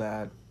go real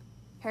bad.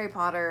 Harry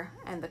Potter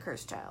and the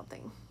Cursed Child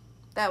thing.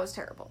 That was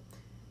terrible.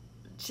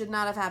 Should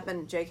not have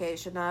happened. JK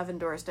should not have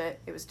endorsed it.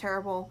 It was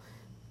terrible.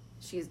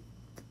 She's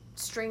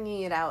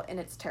stringing it out, and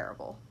it's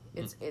terrible.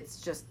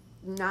 It's just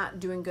not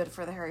doing good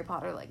for the Harry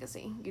Potter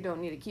legacy. You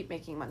don't need to keep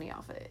making money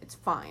off of it. It's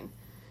fine.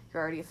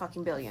 You're already a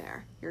fucking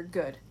billionaire. You're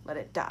good. Let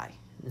it die.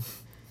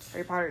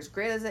 Harry Potter is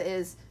great as it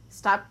is.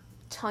 Stop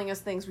telling us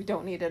things we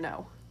don't need to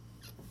know.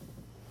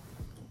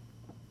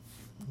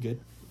 Good?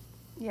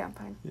 Yeah, I'm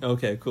fine.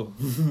 Okay, cool.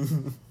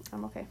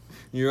 I'm okay.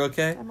 You're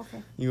okay? I'm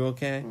okay. You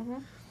okay? Mm-hmm.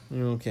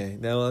 You're okay.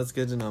 Well, that's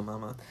good to know,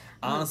 Mama.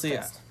 Honestly,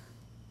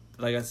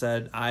 like I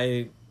said,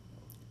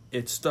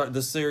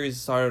 the series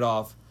started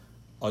off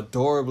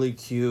adorably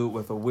cute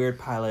with a weird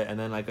pilot, and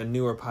then like a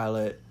newer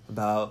pilot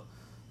about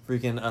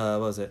freaking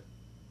what was it?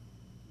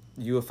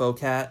 UFO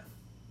cat?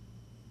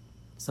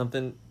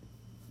 Something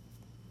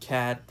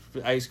cat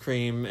ice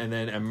cream, and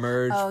then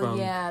emerged from... Oh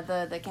yeah,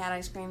 the cat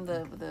ice cream,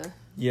 the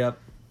Yep.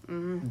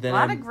 Mm-hmm. Then a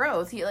lot of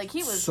growth. He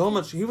was so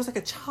much. He was like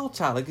a child.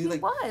 Like he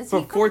was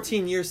for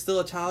 14 years,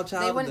 still a child.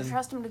 They wouldn't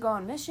trust him to go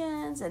on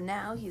missions, and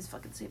now he's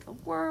fucking saved the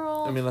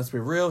world. I mean, let's be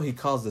real. He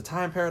caused the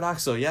time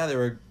paradox. So yeah, they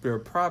were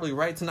probably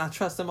right to not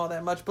trust him all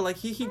that much. But like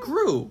he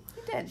grew.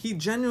 He did. He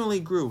genuinely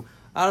grew.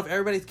 Out of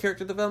everybody's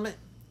character development,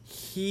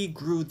 he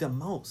grew the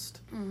most.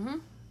 Mm-hmm.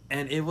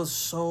 And it was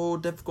so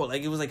difficult.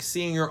 Like it was like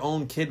seeing your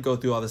own kid go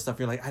through all this stuff.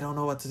 You're like, I don't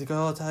know what to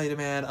go tell you,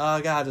 man.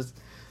 Oh God, just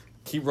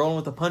keep rolling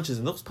with the punches.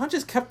 And those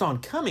punches kept on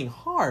coming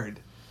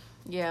hard.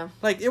 Yeah.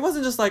 Like, it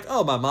wasn't just like,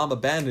 oh, my mom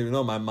abandoned me.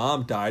 No, my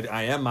mom died.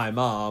 I am my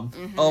mom.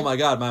 Mm-hmm. Oh, my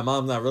God, my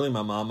mom's not really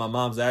my mom. My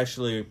mom's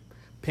actually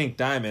Pink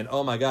Diamond.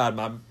 Oh, my God,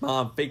 my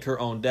mom faked her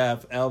own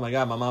death. Oh, my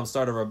God, my mom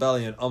started a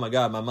rebellion. Oh, my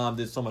God, my mom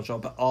did so much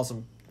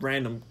awesome,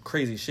 random,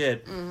 crazy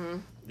shit. Mm-hmm.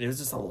 It was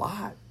just a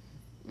lot.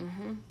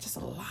 Mm-hmm. Just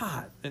a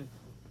lot. And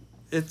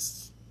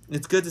it's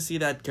good to see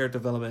that character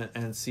development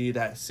and see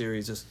that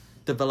series just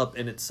develop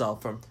in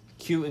itself from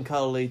cute and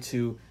cuddly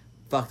to,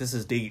 fuck, this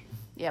is deep.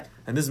 Yep.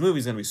 And this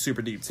movie's going to be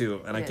super deep,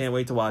 too. And I can't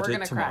wait to watch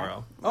it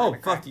tomorrow. Oh,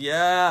 fuck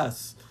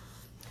yes.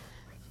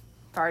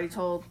 I've already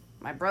told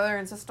my brother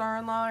and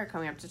sister-in-law are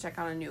coming up to check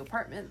on a new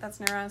apartment that's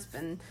near us.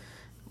 And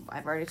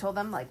I've already told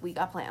them, like, we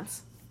got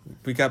plans.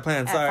 We got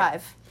plans. At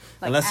 5.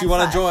 Like, unless you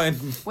want to join.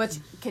 Which,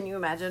 can you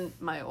imagine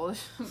my old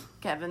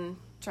Kevin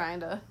trying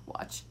to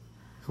watch?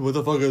 What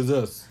the fuck is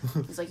this?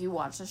 He's like, you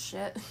watch this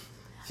shit?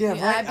 Yeah,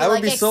 right. I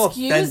would be so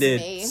offended.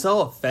 Me.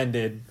 So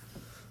offended.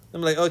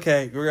 I'm like,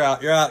 okay, you're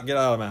out. Get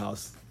out of my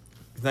house.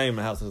 It's not even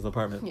my house, it's an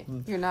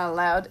apartment. You're not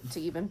allowed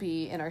to even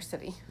be in our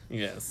city.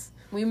 Yes.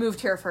 We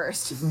moved here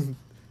first.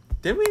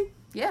 Did we?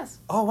 Yes.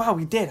 Oh, wow,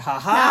 we did.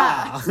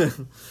 Ha-ha.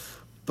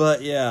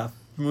 But, yeah,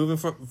 moving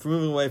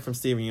away from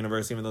Steven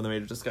Universe, even though the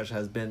major discussion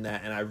has been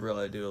that, and I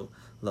really do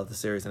love the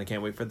series, and I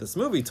can't wait for this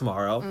movie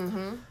tomorrow,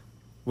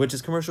 which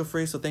is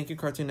commercial-free, so thank you,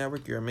 Cartoon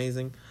Network. You're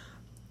amazing.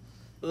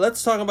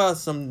 Let's talk about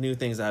some new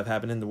things that have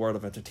happened in the world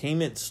of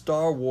entertainment.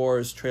 Star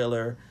Wars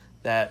trailer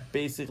that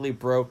basically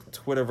broke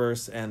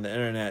Twitterverse and the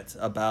internet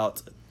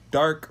about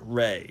Dark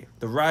Rey,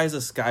 the Rise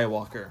of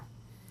Skywalker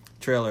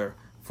trailer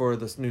for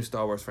this new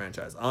Star Wars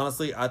franchise.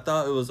 Honestly, I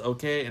thought it was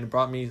okay and it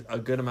brought me a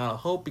good amount of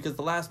hope because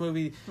the last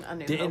movie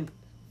didn't... Hope.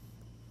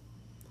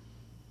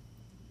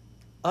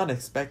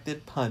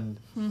 Unexpected pun.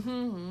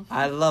 Mm-hmm.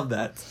 I love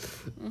that.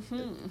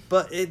 Mm-hmm.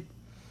 But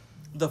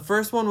the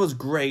first one was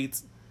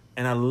great.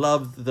 And I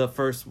loved the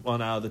first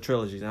one out of the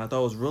trilogy. And I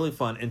thought it was really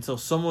fun until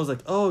someone was like,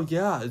 oh,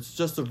 yeah, it's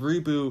just a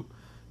reboot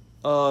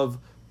of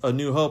A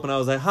New Hope. And I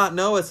was like,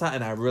 no, it's not.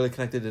 And I really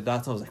connected the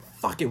dots. And I was like,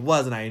 fuck, it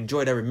was. And I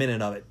enjoyed every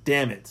minute of it.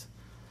 Damn it.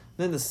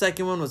 And then the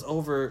second one was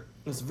over.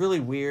 It was really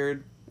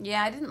weird.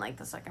 Yeah, I didn't like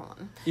the second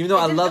one. Even though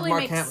I loved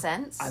Mark Hamill.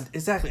 Sense.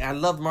 Exactly. I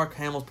loved Mark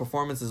Hamill's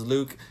performance as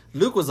Luke.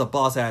 Luke was a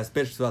boss-ass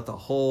bitch throughout the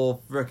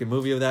whole freaking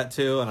movie of that,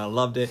 too, and I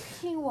loved it.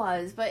 He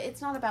was, but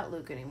it's not about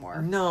Luke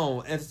anymore.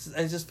 No, it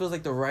just feels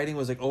like the writing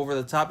was, like, over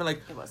the top. And,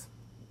 like... It was.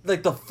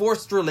 Like, the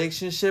forced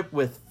relationship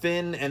with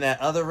Finn and that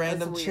other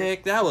random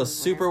chick, that was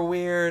super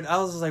weird. I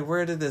was just like,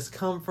 where did this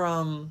come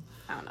from?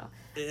 I don't know.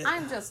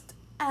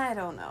 I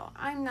don't know.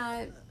 I'm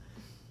not...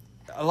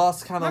 I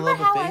lost kind of love of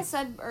faith. Remember how I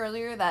said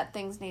earlier that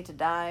things need to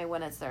die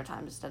when it's their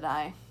time to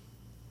die?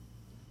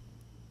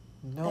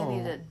 No. They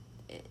need to...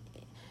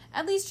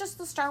 At least just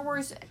the Star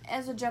Wars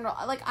as a general...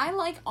 Like, I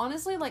like Star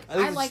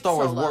Solo.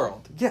 Wars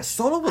world. Yeah,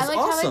 Solo was awesome.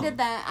 I like how they did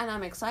that, and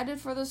I'm excited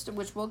for this,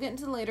 which we'll get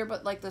into later,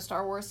 but, like, the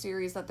Star Wars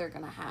series that they're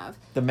going to have.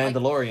 The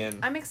Mandalorian.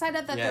 Like, I'm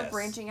excited that they're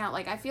branching out.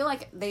 Like, I feel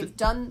like they've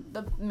done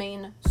the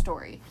main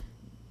story.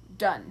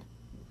 Done.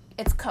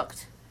 It's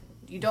cooked.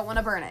 You don't want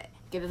to burn it.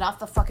 Get it off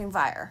the fucking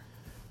fire.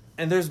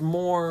 And there's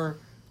more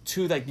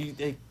to, like,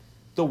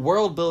 the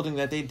world building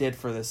that they did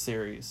for this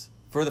series,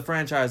 for the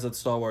franchise of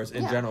Star Wars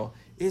in general,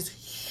 is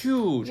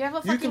huge. You have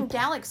a fucking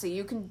galaxy.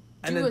 You can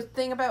do a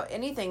thing about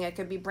anything. It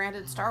could be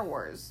branded Star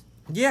Wars.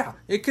 Yeah,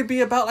 it could be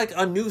about, like,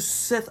 a new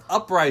Sith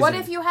uprising. What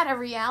if you had a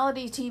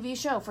reality TV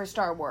show for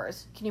Star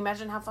Wars? Can you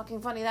imagine how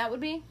fucking funny that would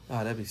be?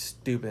 Oh, that'd be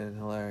stupid and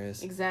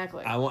hilarious.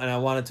 Exactly. I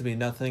want it to be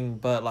nothing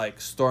but, like,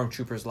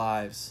 stormtroopers'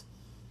 lives.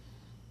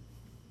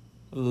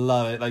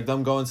 Love it. Like,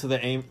 them going to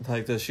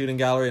the shooting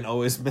gallery and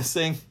always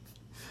missing.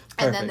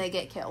 And then they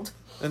get killed.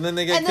 And then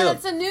they get killed. And then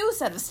it's a new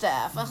set of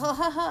staff.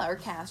 Or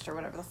cast or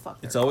whatever the fuck.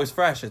 It's always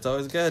fresh. It's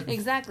always good.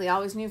 Exactly.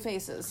 Always new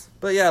faces.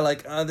 But yeah,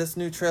 like, this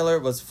new trailer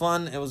was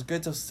fun. It was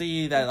good to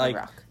see that, like,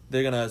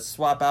 they're gonna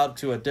swap out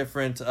to a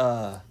different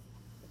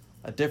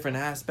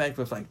aspect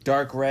with, like,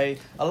 Dark Rey.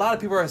 A lot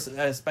of people are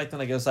expecting,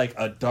 like, it's like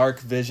a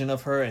dark vision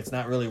of her. It's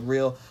not really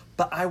real.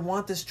 But I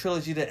want this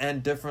trilogy to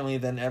end differently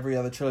than every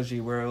other trilogy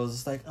where it was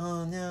just like,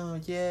 oh no,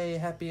 yay,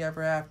 happy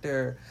ever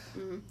after.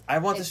 Mm-hmm. I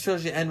want this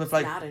trilogy to end with,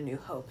 like, not a new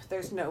hope.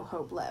 There's no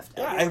hope left.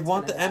 Yeah, I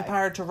want the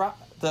Empire to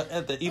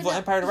the evil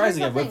Empire to rise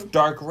again with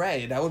Dark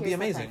Rey. That would be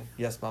amazing.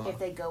 Yes, Mama. If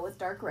they go with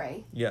Dark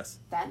Rey, yes,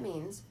 that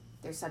means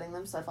they're setting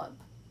themselves up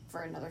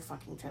for another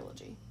fucking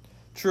trilogy.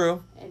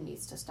 True. It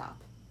needs to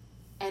stop.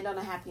 And on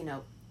a happy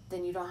note,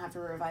 then you don't have to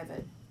revive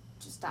it.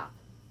 Just stop.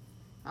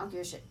 I don't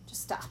give a shit.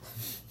 Just stop.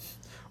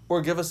 Or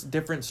give us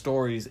different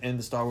stories in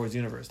the Star Wars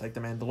universe, like The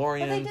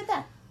Mandalorian. But they did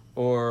that.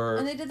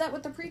 And they did that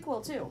with the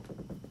prequel, too.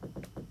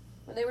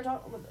 When they were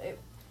talking...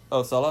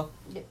 Oh, Solo?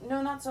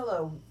 No, not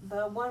Solo.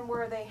 The one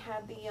where they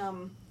had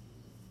the...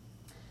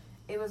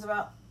 It was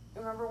about...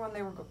 Remember when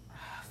they were...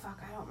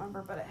 Fuck, I don't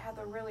remember, but it had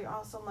the really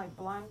awesome, like,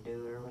 blind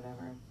dude or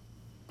whatever.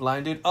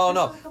 Blind dude? Oh,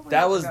 no.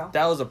 That was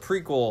a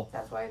prequel.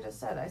 That's why I just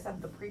said. I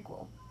said the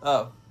prequel.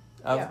 Oh.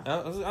 I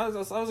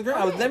was agreeing.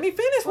 Okay. Let me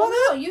finish. Well,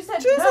 no, you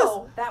said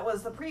no. That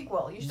was the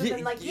prequel. You should have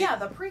been like, yeah,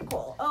 the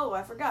prequel. Oh,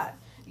 I forgot.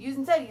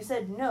 You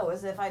said no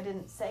as if I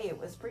didn't say it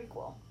was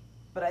prequel.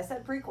 But I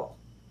said prequel.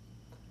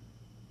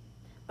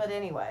 But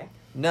anyway.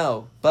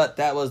 No, but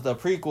that was the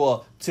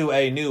prequel to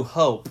A New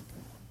Hope.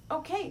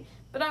 Okay,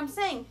 but I'm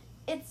saying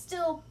it's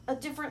still a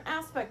different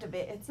aspect of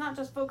it. It's not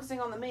just focusing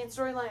on the main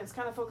storyline. It's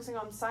kind of focusing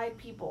on side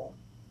people.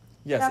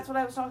 Yes. That's what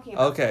I was talking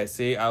about. Okay,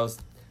 see,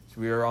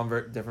 we were on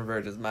different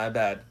versions. My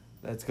bad.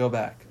 Let's go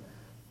back.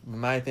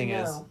 My thing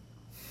is,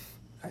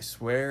 I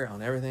swear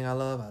on everything I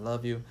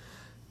love you.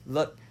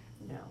 Look.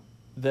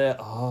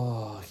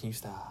 No. Can you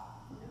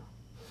stop?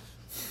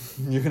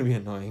 No. You're going to be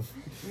annoying.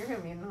 You're going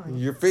to be annoying.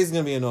 Your face is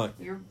going to be annoying.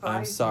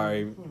 I'm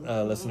sorry,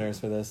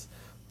 listeners, for this.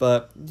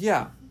 But,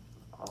 yeah.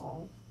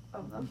 All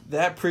of them.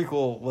 That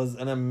prequel was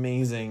an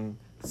amazing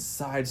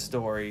side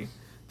story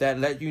that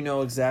let you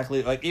know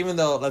exactly, like, even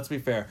though, let's be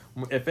fair,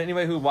 if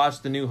anybody who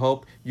watched The New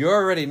Hope, you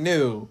already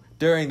knew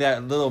during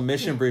that little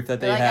mission brief that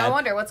they had. I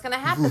wonder what's going to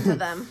happen to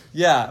them.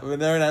 Yeah, when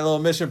they're in that little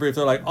mission brief,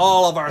 they're like,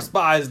 all of our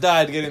spies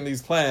died getting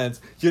these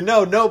plans. You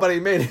know, nobody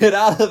made it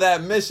out of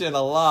that mission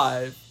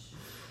alive.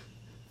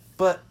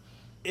 But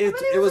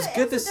it was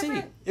good to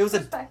see. It was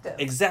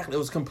exactly. It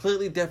was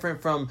completely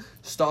different from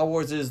Star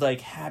Wars' like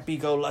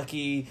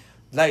happy-go-lucky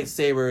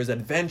lightsabers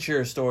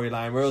adventure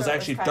storyline, where it was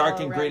actually dark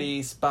and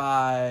gritty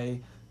spy.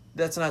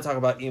 Let's not talk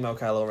about emo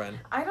Kylo Ren.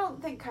 I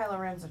don't think Kylo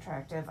Ren's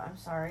attractive. I'm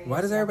sorry. Why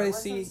does everybody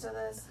see? To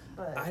this,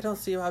 but I don't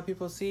see how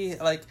people see,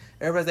 like,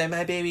 everybody's like,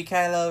 my baby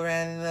Kylo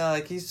Ren,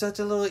 like, he's such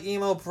a little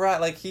emo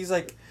brat. Like, he's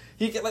like,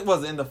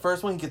 was it in the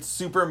first one, he gets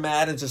super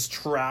mad and just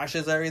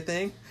trashes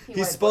everything?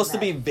 He's supposed to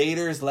be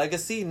Vader's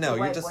legacy? No,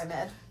 you're just...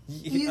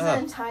 He's an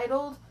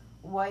entitled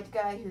white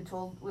guy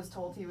who was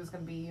told he was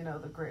going to be,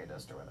 the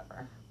greatest or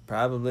whatever.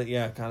 Probably,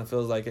 yeah, kind of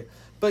feels like it.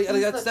 But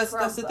that's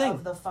the thing.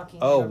 Of the fucking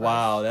universe. Universe.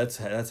 Wow,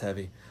 that's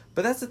heavy.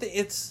 But that's the thing.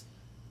 It's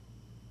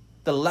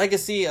the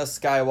legacy of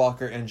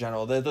Skywalker in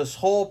general. This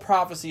whole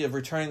prophecy of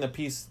returning the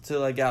peace to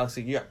the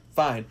galaxy. Yeah,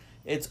 fine.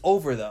 It's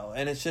over though,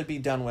 and it should be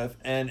done with.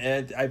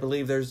 And I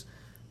believe there's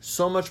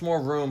so much more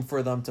room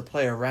for them to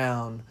play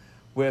around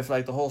with,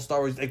 like, the whole Star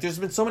Wars. Like, there's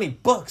been so many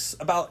books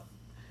about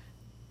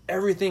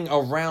everything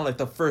around, like,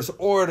 the First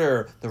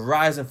Order, the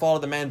rise and fall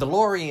of the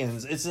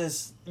Mandalorians. It's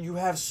just, you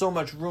have so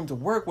much room to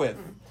work with.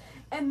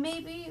 And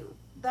maybe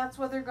that's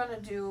what they're going to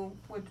do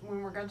when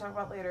we're going to talk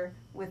about later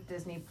with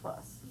Disney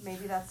Plus.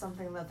 Maybe that's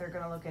something that they're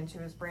going to look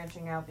into, is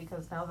branching out,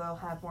 because now they'll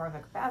have more of a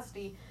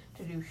capacity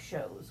to do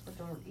shows, which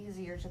are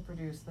easier to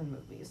produce than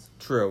movies.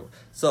 True.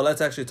 So let's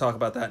actually talk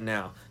about that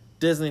now.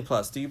 Disney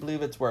Plus, do you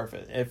believe it's worth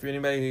it? If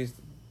anybody who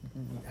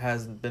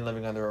hasn't been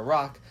living under a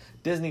rock,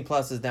 Disney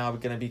Plus is now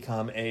going to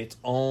become its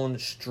own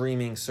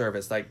streaming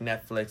service like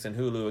Netflix and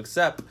Hulu,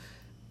 except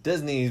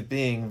Disney's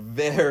being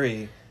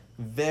very,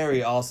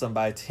 very awesome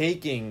by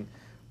taking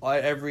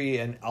every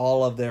and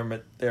all of their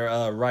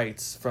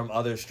rights from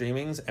other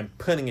streamings and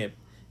putting it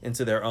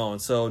into their own.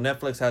 So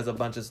Netflix has a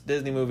bunch of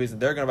Disney movies, and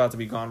they're about to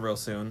be gone real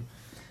soon.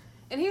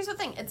 And here's the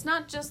thing, it's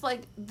not just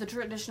like the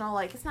traditional,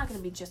 like, it's not going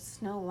to be just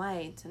Snow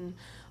White and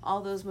all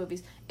those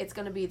movies. It's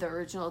going to be the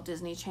original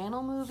Disney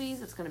Channel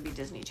movies. It's going to be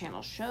Disney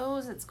Channel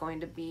shows. It's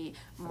going to be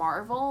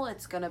Marvel.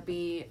 It's going to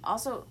be,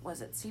 also,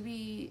 was it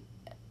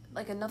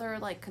like another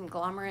like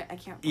conglomerate. I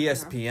can't.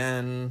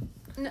 ESPN.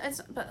 No,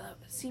 it's but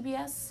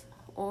CBS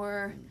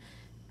or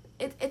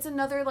it's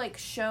another like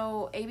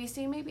show.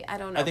 ABC maybe, I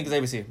don't know. I think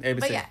it's ABC.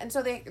 But yeah, and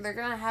so they're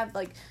gonna have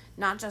like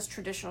not just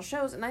traditional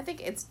shows, and I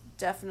think it's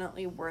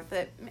definitely worth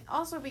it.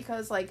 Also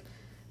because like,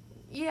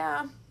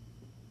 yeah,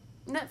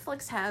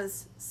 Netflix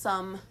has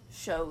some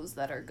shows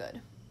that are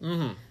good,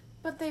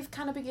 but they've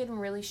kind of been getting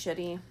really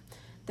shitty.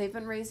 They've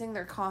been raising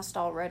their cost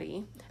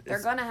already.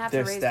 They're going to have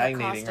to raise their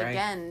cost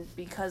again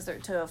because they're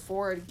to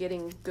afford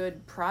getting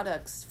good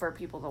products for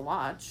people to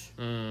watch.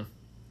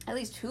 At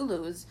least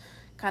Hulu's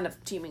kind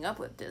of teaming up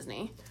with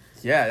Disney.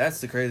 Yeah,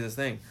 that's the craziest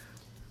thing.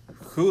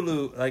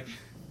 Hulu, like,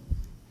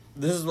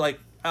 this is like,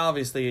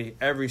 obviously,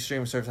 every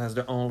streaming service has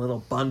their own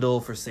little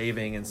bundle for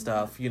saving and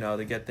stuff, you know,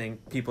 to get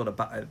people to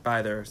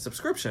buy their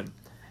subscription.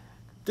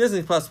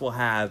 Disney Plus will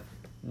have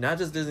not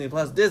just Disney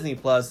Plus,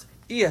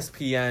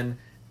 ESPN,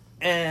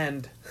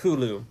 and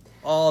Hulu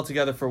all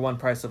together for one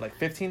price of like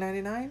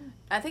 $15.99.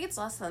 I think it's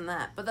less than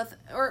that, but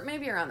or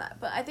maybe around that.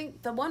 But I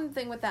think the one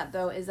thing with that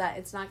though is that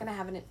it's not going to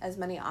have as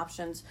many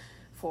options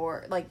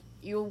for like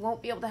you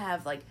won't be able to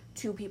have like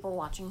two people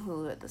watching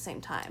Hulu at the same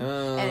time,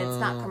 and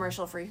it's not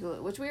commercial free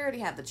Hulu, which we already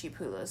have the cheap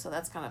Hulu, so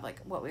that's kind of like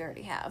what we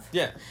already have.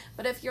 Yeah.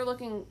 But if you're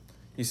looking,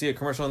 you see a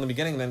commercial in the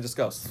beginning, then it just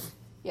goes.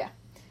 Yeah.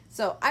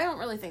 So I don't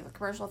really think the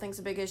commercial thing's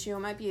a big issue. It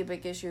might be a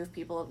big issue if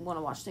people want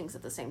to watch things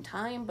at the same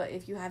time. But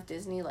if you have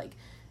Disney, like,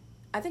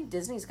 I think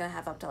Disney's going to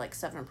have up to, like,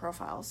 7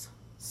 profiles.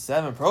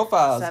 7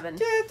 profiles? 7.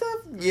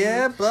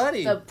 Yeah,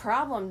 buddy. The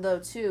problem, though,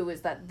 too,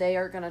 is that they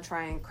are going to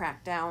try and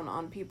crack down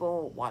on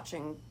people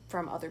watching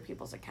from other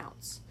people's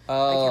accounts.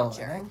 Account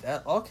sharing.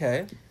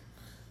 Okay.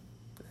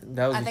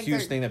 That was a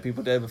huge thing that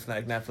people did with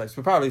like Netflix.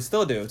 We probably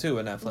still do too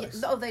with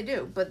Netflix. Yeah, they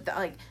do, but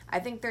like I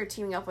think they're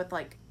teaming up with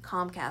like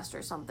Comcast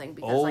or something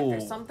because like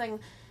there's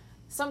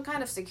some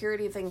kind of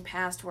security thing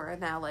passed where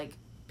now like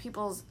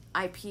people's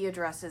IP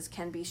addresses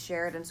can be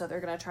shared, and so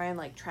they're gonna try and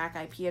like track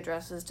IP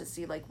addresses to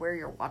see like where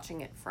you're watching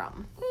it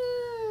from.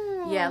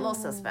 Yeah, a little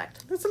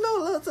suspect. It's a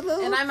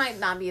little. And I might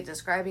not be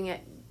describing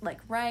it like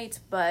right,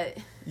 but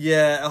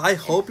yeah, I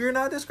hope you're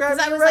not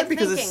describing it right like,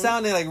 because it's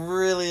sounding like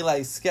really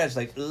like sketch,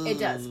 like ugh. It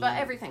does, but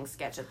everything's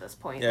sketch at this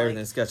point. Yeah, like,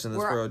 everything's sketch in this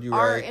world.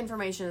 Our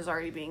information is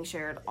already being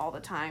shared all the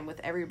time with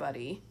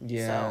everybody.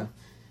 Yeah, so.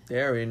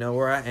 They already know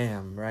where I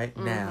am right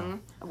now.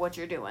 What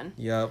you're doing.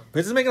 Yep,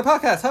 we're just making a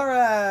podcast. All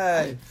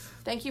right.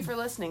 Thank you for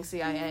listening,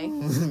 CIA.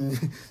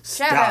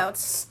 Shout out.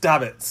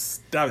 Stop it.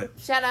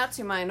 Shout out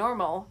to my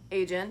normal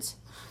agent.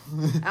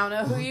 I don't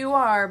know who you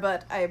are,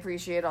 but I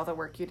appreciate all the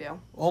work you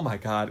do. Oh my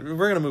God. We're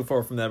going to move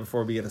forward from that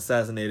before we get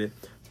assassinated.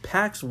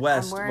 PAX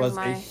West was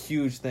a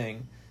huge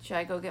thing. Should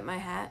I go get my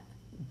hat?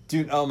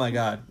 Dude, oh my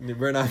God.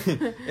 We're not...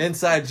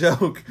 Inside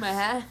joke. My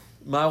hat?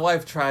 My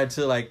wife tried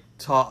to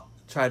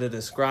try to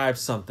describe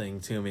something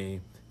to me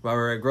while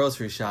we were at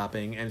grocery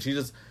shopping, and she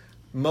just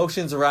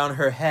motions around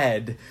her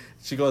head.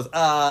 She goes,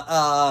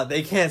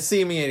 they can't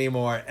see me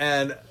anymore.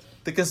 And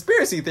the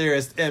conspiracy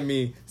theorist in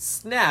me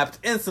snapped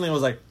instantly and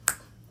was like,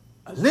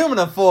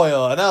 aluminum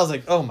foil, and I was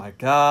like, oh my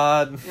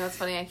God. You know what's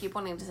funny? I keep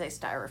wanting to say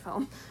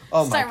styrofoam.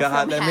 Oh my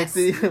God, that makes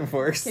it even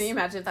worse. Can you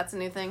imagine if that's a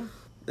new thing?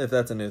 If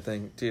that's a new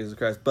thing, Jesus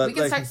Christ. But we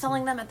can start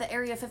selling them at the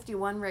Area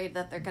 51 raid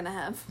that they're gonna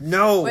have.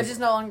 No! Which is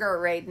no longer a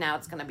raid now,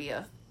 it's gonna be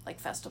a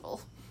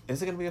festival.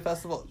 Is it gonna be a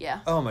festival?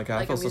 Yeah. Oh my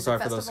God, I feel so sorry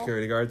for those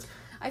security guards.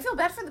 I feel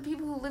bad for the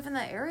people who live in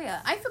that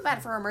area. I feel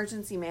bad for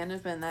emergency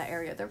management in that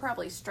area. They're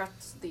probably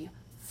stressed the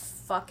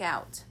fuck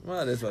out.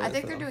 Well, it is what it is. I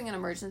think they're doing an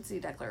emergency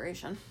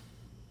declaration.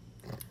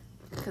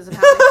 Because of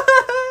how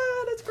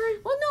That's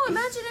great. Well, no,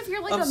 imagine if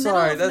you're like a middle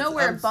of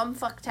nowhere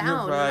bumfuck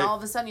town, right. and all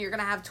of a sudden you're going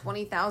to have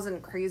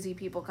 20,000 crazy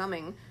people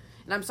coming.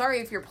 And I'm sorry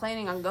if you're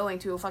planning on going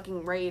to a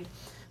fucking raid,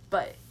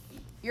 but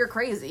you're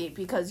crazy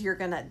because you're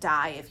going to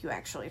die if you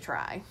actually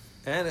try.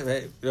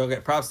 And you'll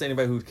get props to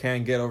anybody who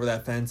can get over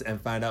that fence and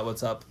find out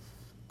what's up.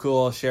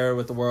 Cool, share it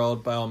with the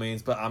world by all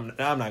means, but I'm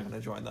not going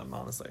to join them,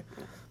 honestly.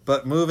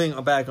 But moving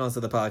back onto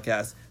the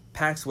podcast,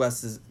 PAX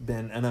West has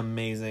been an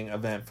amazing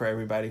event for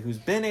everybody who's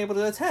been able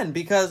to attend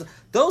because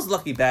those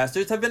lucky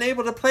bastards have been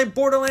able to play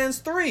Borderlands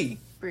 3.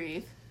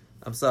 Breathe.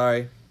 I'm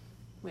sorry.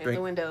 We have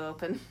the window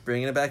open.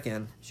 Bringing it back in.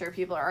 I'm sure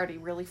people are already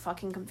really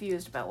fucking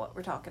confused about what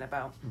we're talking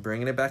about.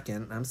 Bringing it back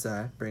in. I'm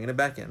sorry. Bringing it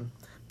back in.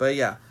 But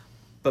yeah.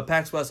 But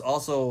PAX West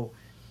also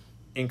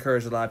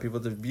encouraged a lot of people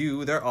to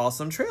view their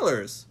awesome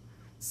trailers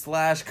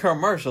 /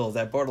 commercials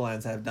that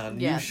Borderlands have done.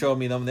 Yeah. You showed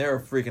me them. They were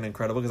freaking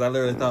incredible because I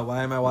literally thought,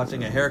 why am I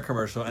watching a hair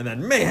commercial? And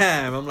then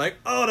mayhem! I'm like,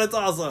 oh, that's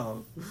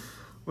awesome!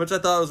 Which I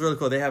thought was really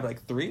cool. They have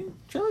 3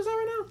 trailers out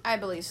right now? I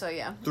believe so,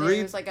 yeah.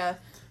 3? There's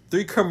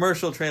 3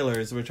 commercial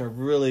trailers, which are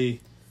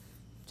really...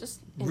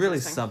 just really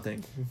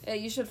something. Yeah,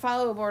 you should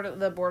follow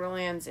the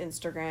Borderlands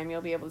Instagram.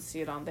 You'll be able to see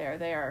it on there.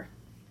 They are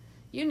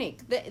unique.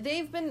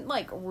 They've been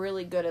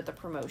really good at the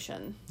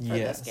promotion for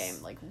this game.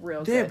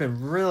 Real good. They've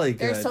been really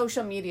good. Their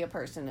social media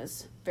person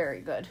is very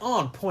good.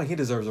 On point. He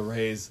deserves a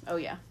raise. Oh,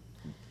 yeah.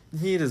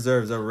 He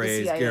deserves a The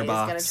raise, CIA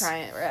Gearbox. is gonna try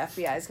it, or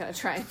FBI is gonna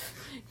try it.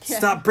 Yeah.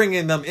 Stop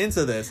bringing them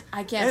into this.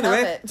 I can't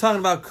anyway, help it. Talking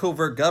about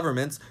covert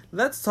governments,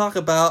 let's talk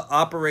about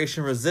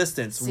Operation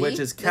Resistance, See? which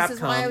is Capcom. This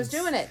is why I was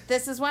doing it.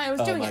 This is why I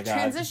was doing my it. God.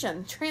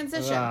 Transition.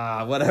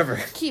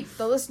 Whatever. Keep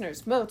the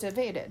listeners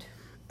motivated.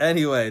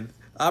 Anyway,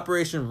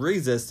 Operation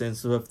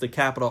Resistance, with the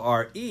capital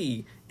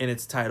R-E in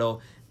its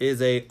title,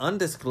 is a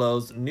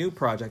undisclosed new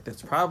project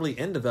that's probably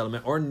in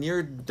development or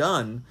near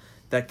done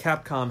that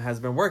Capcom has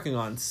been working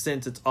on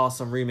since its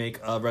awesome remake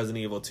of Resident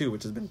Evil 2,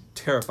 which has been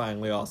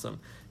terrifyingly awesome.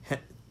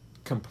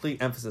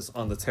 Complete emphasis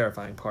on the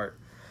terrifying part,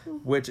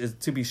 which is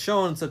to be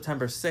shown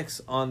September 6th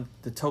on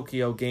the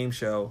Tokyo Game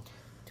Show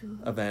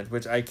event,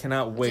 which I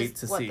cannot wait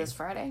to see. This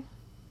Friday?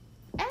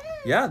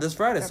 Yeah, this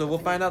Friday. So we'll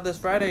find out this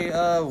Friday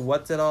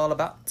what's it all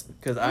about,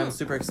 because I'm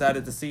super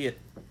excited to see it.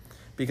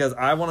 Because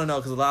I want to know,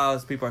 because a lot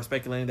of people are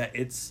speculating that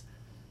it's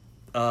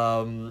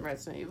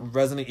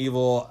Resident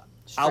Evil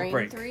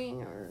Outbreak. 3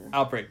 or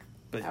Outbreak.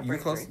 But Outbreak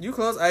you close. 3. You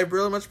close. I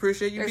really much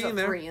appreciate you There's being a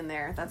there. 3 in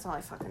there. That's all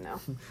I fucking know.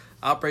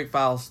 Outbreak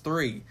Files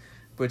 3,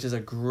 which is a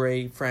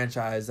great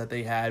franchise that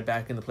they had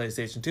back in the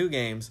PlayStation 2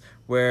 games,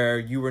 where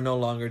you were no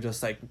longer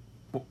just like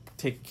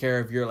taking care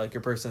of your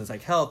person's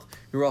like health.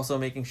 You were also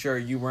making sure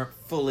you weren't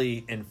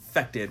fully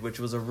infected, which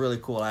was a really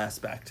cool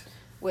aspect.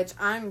 Which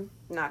I'm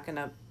not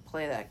gonna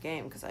play that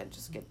game because I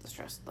just get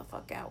stressed the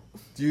fuck out.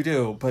 You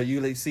do, but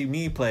you like see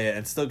me play it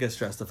and still get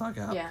stressed the fuck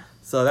out. Yeah.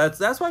 So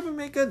that's why we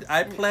make it.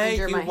 I play,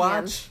 Injure you my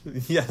watch.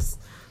 Yes,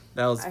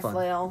 that was I fun.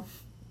 flail,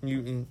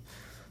 You.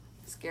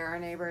 scare our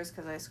neighbors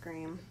because I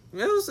scream.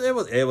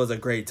 It was a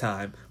great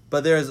time.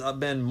 But there's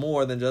been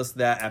more than just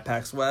that at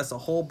PAX West. A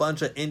whole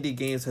bunch of indie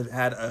games have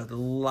had a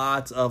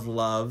lot of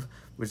love,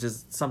 which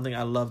is something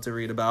I love to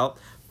read about.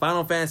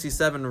 Final Fantasy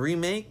VII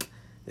Remake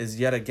is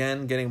yet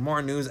again getting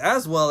more news,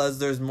 as well as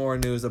there's more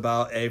news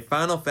about a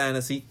Final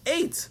Fantasy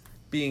VIII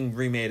being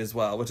remade as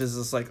well, which is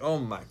just like, oh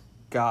my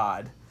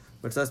god.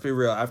 Which, let's be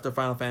real, after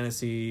Final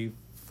Fantasy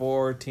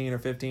 14 or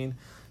 15,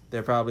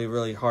 they're probably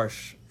really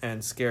harsh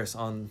and scarce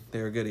on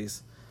their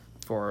goodies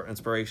for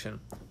inspiration.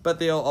 But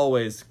they'll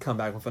always come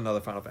back with another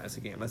Final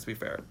Fantasy game, let's be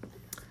fair.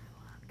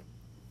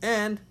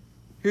 And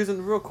here's a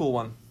real cool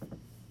one.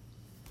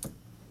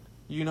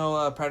 You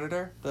know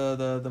Predator,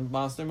 the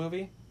monster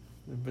movie?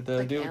 With the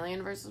Like dude,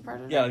 Alien versus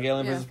Predator? yeah, like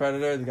Alien vs.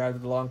 Predator, the guy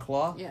with the long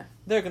claw. Yeah.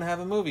 They're gonna have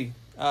a movie.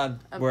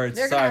 Where it's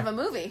They're gonna have a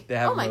movie. They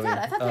have oh a my movie. god,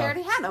 I thought they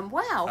already had them.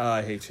 Wow.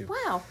 I hate you.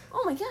 Wow.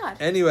 Oh my god.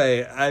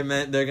 Anyway, I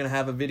meant they're gonna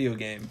have a video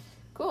game,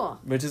 Cool.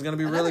 which is gonna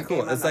be Another really cool.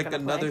 game I'm It's not like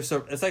gonna another.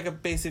 play. It's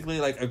like basically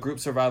like a group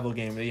survival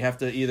game that you have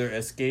to either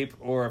escape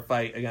or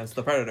fight against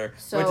the predator, which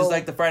is So-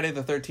 like the Friday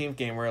the 13th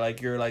game where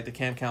like you're like the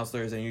camp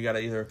counselors and you gotta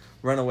either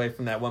run away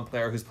from that one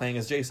player who's playing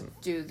as Jason.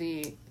 Do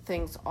the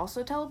things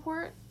also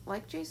teleport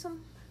like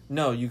Jason?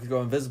 No, you could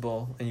go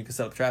invisible and you could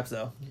set up traps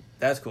though.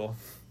 That's cool.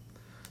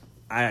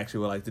 I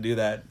actually would like to do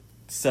that.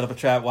 Set up a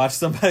trap, watch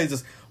somebody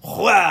just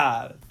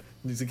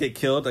just get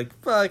killed. Like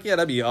fuck yeah,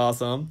 that'd be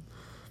awesome.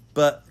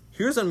 But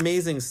here's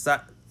amazing news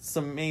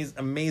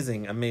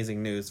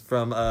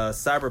from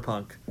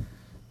Cyberpunk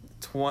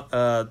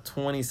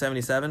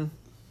 2077.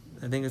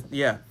 I think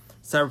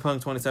Cyberpunk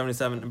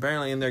 2077.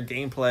 Apparently in their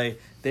gameplay,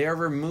 they are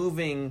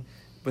removing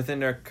within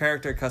their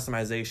character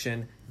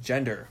customization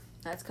gender.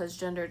 That's because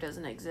gender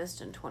doesn't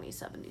exist in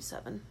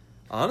 2077.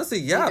 Honestly,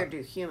 yeah. Neither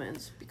do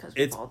humans because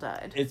we've all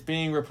died. It's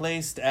being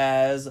replaced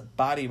as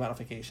body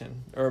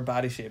modification or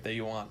body shape that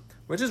you want,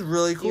 which is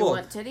really cool. Do you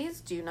want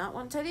titties? Do you not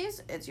want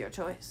titties? It's your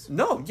choice.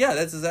 No, yeah,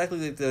 that's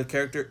exactly the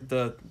character.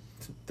 The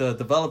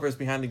developers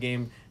behind the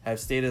game have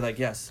stated like,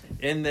 yes,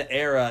 in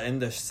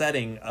the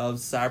setting of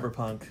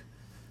Cyberpunk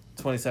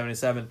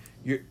 2077,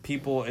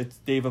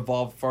 they've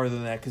evolved farther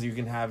than that because you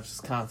can have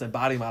just constant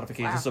body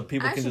modification, so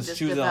people can just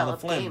choose it on the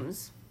flim.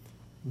 Games.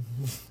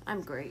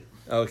 I'm great.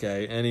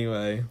 Okay,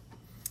 anyway.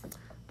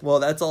 Well,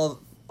 that's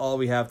all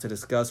we have to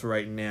discuss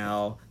right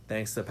now.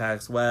 Thanks to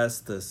PAX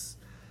West, this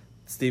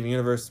Steven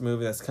Universe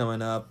movie that's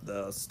coming up,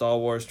 the Star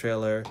Wars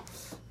trailer.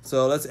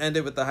 So let's end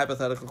it with the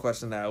hypothetical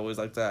question that I always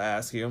like to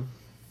ask you.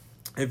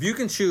 If you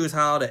can choose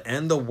how to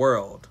end the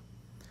world,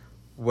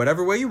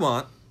 whatever way you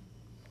want,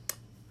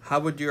 how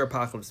would your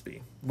apocalypse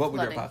be? What would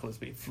Flooding. your apocalypse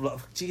be?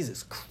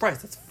 Jesus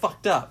Christ, that's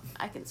fucked up.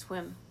 I can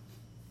swim.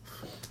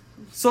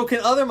 So can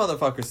other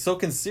motherfuckers. So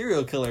can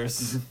serial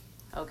killers.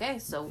 Okay,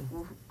 so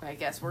I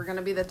guess we're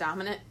gonna be the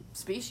dominant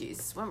species,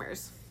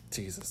 swimmers.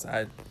 Jesus,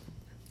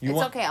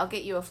 It's okay, I'll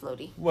get you a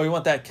floaty. Well, you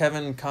want that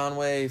Kevin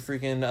Conway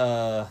freaking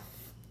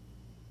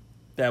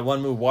that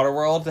one movie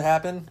Waterworld to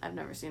happen? I've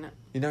never seen it.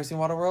 You never seen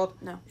Waterworld?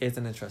 No. It's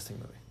an interesting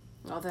movie.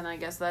 Well, then I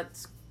guess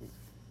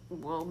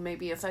will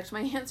maybe affect my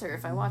answer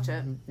if I watch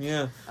it.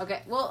 Yeah.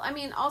 Okay, well, I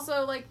mean,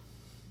 also, like,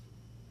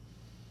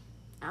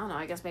 I don't know,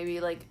 I guess maybe,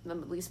 like, the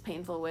least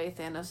painful way,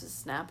 Thanos'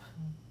 snap.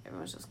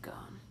 Everyone's just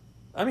gone.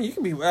 I mean, you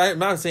can be. I'm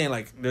not saying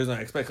like there's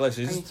no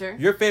speculation. Are you sure?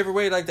 Your favorite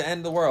way like to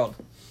end the world?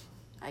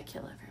 I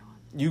kill everyone.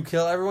 You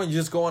kill everyone. You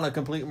just go on a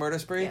complete murder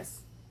spree. Yes.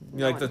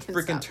 You're like the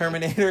freaking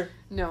Terminator.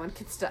 No one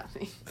can stop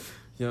me.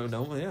 You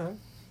know, no, yeah.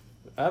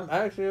 I'm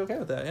actually okay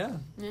with that, yeah.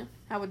 Yeah.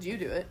 How would you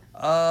do it?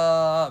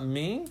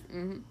 Me?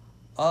 Mm-hmm.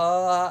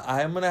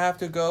 I'm gonna have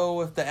to go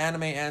with the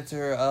anime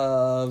answer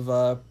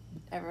of,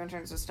 Everyone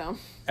turns to stone.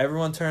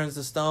 everyone turns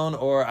to stone,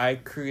 or I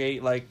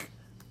create, like,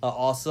 an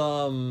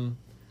awesome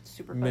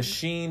Super fun.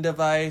 machine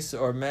device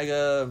or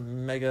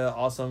mega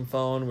awesome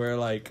phone where,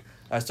 like,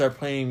 I start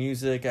playing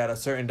music at a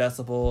certain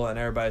decibel and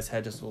everybody's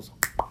head just goes...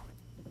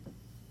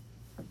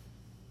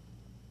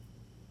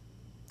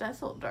 That's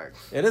a little dark.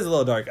 It is a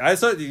little dark. I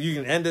saw you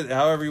can end it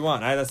however you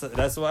want. That's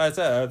what I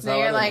said. That's Now how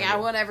you're like, look at I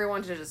it. want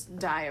everyone to just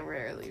die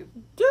rarely.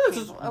 Yeah, it's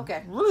just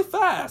Okay. really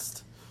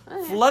fast.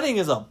 Okay. Flooding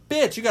is a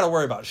bitch. You gotta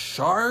worry about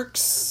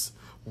sharks,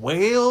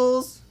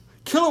 whales.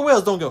 Killer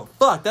whales don't give a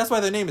fuck. That's why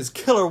their name is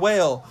Killer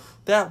Whale.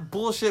 That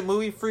bullshit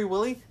movie, Free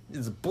Willy,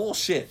 is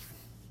bullshit.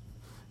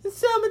 It's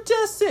so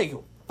majestic.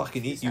 He'll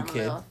fucking eat you,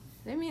 kid.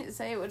 They mean to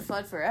say it would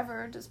flood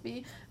forever, just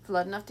be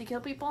flood enough to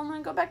kill people and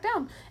then go back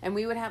down. And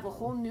we would have a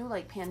whole new,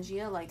 like,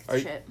 Pangea, like, Are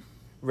you- shit.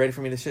 Ready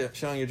for me to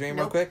show on your dream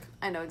real Nope. quick?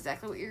 I know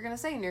exactly what you're going to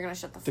say, and you're going to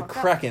shut the The fuck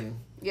up. Kraken.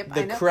 Yep,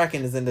 The I know.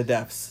 Kraken is in the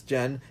depths,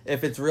 Jen.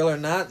 If it's real or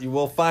not, you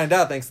will find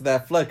out thanks to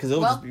that flood, because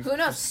it'll Well, just be who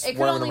knows? It could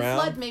swarming only around.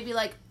 flood maybe,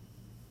 like,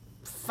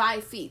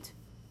 5 feet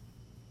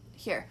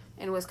here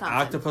in Wisconsin.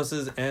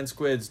 Octopuses and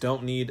squids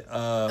don't need Okay,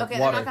 water. they're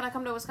not going to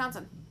come to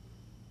Wisconsin.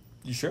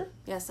 You sure?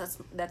 Yes,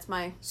 that's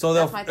my... So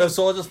that's my they'll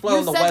thing. just flood You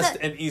on the said west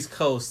that- and east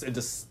coast and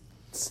just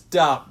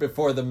stop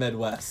before the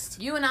Midwest.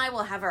 You and I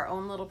will have our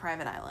own little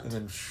private And island.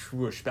 then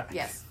swoosh back.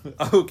 Yes.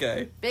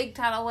 Okay. Big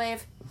tidal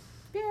wave,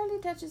 barely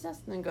touches us,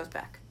 and then goes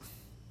back.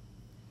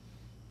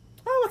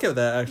 I'm okay with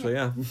that, actually,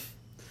 yeah.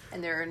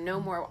 And there are no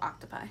more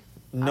octopi.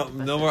 No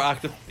more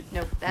octopus.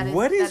 Nope, that is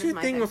What that is your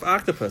my thing with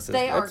octopuses?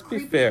 They Let's are be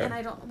creepy, fair. and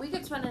I don't. We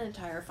could spend an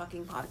entire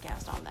fucking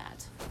podcast on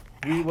that.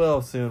 We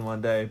will soon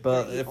one day,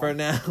 but They're evil. for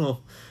now,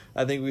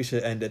 I think we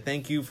should end it.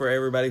 Thank you for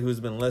everybody who's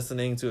been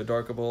listening to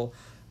Adorkable.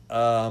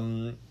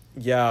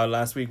 Yeah,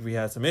 last week we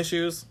had some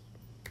issues.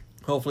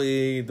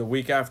 Hopefully the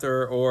week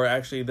after, or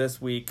actually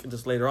this week,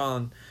 just later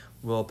on,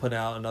 we'll put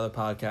out another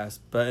podcast.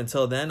 But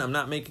until then, I'm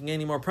not making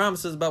any more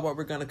promises about what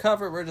we're going to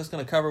cover. We're just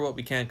going to cover what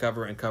we can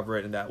cover and cover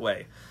it in that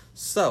way.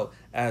 So,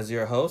 as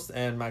your host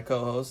and my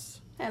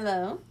co-host,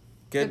 Hello.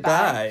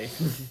 goodbye.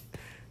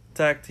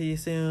 Talk to you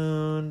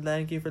soon.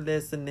 Thank you for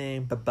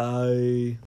listening. Bye-bye.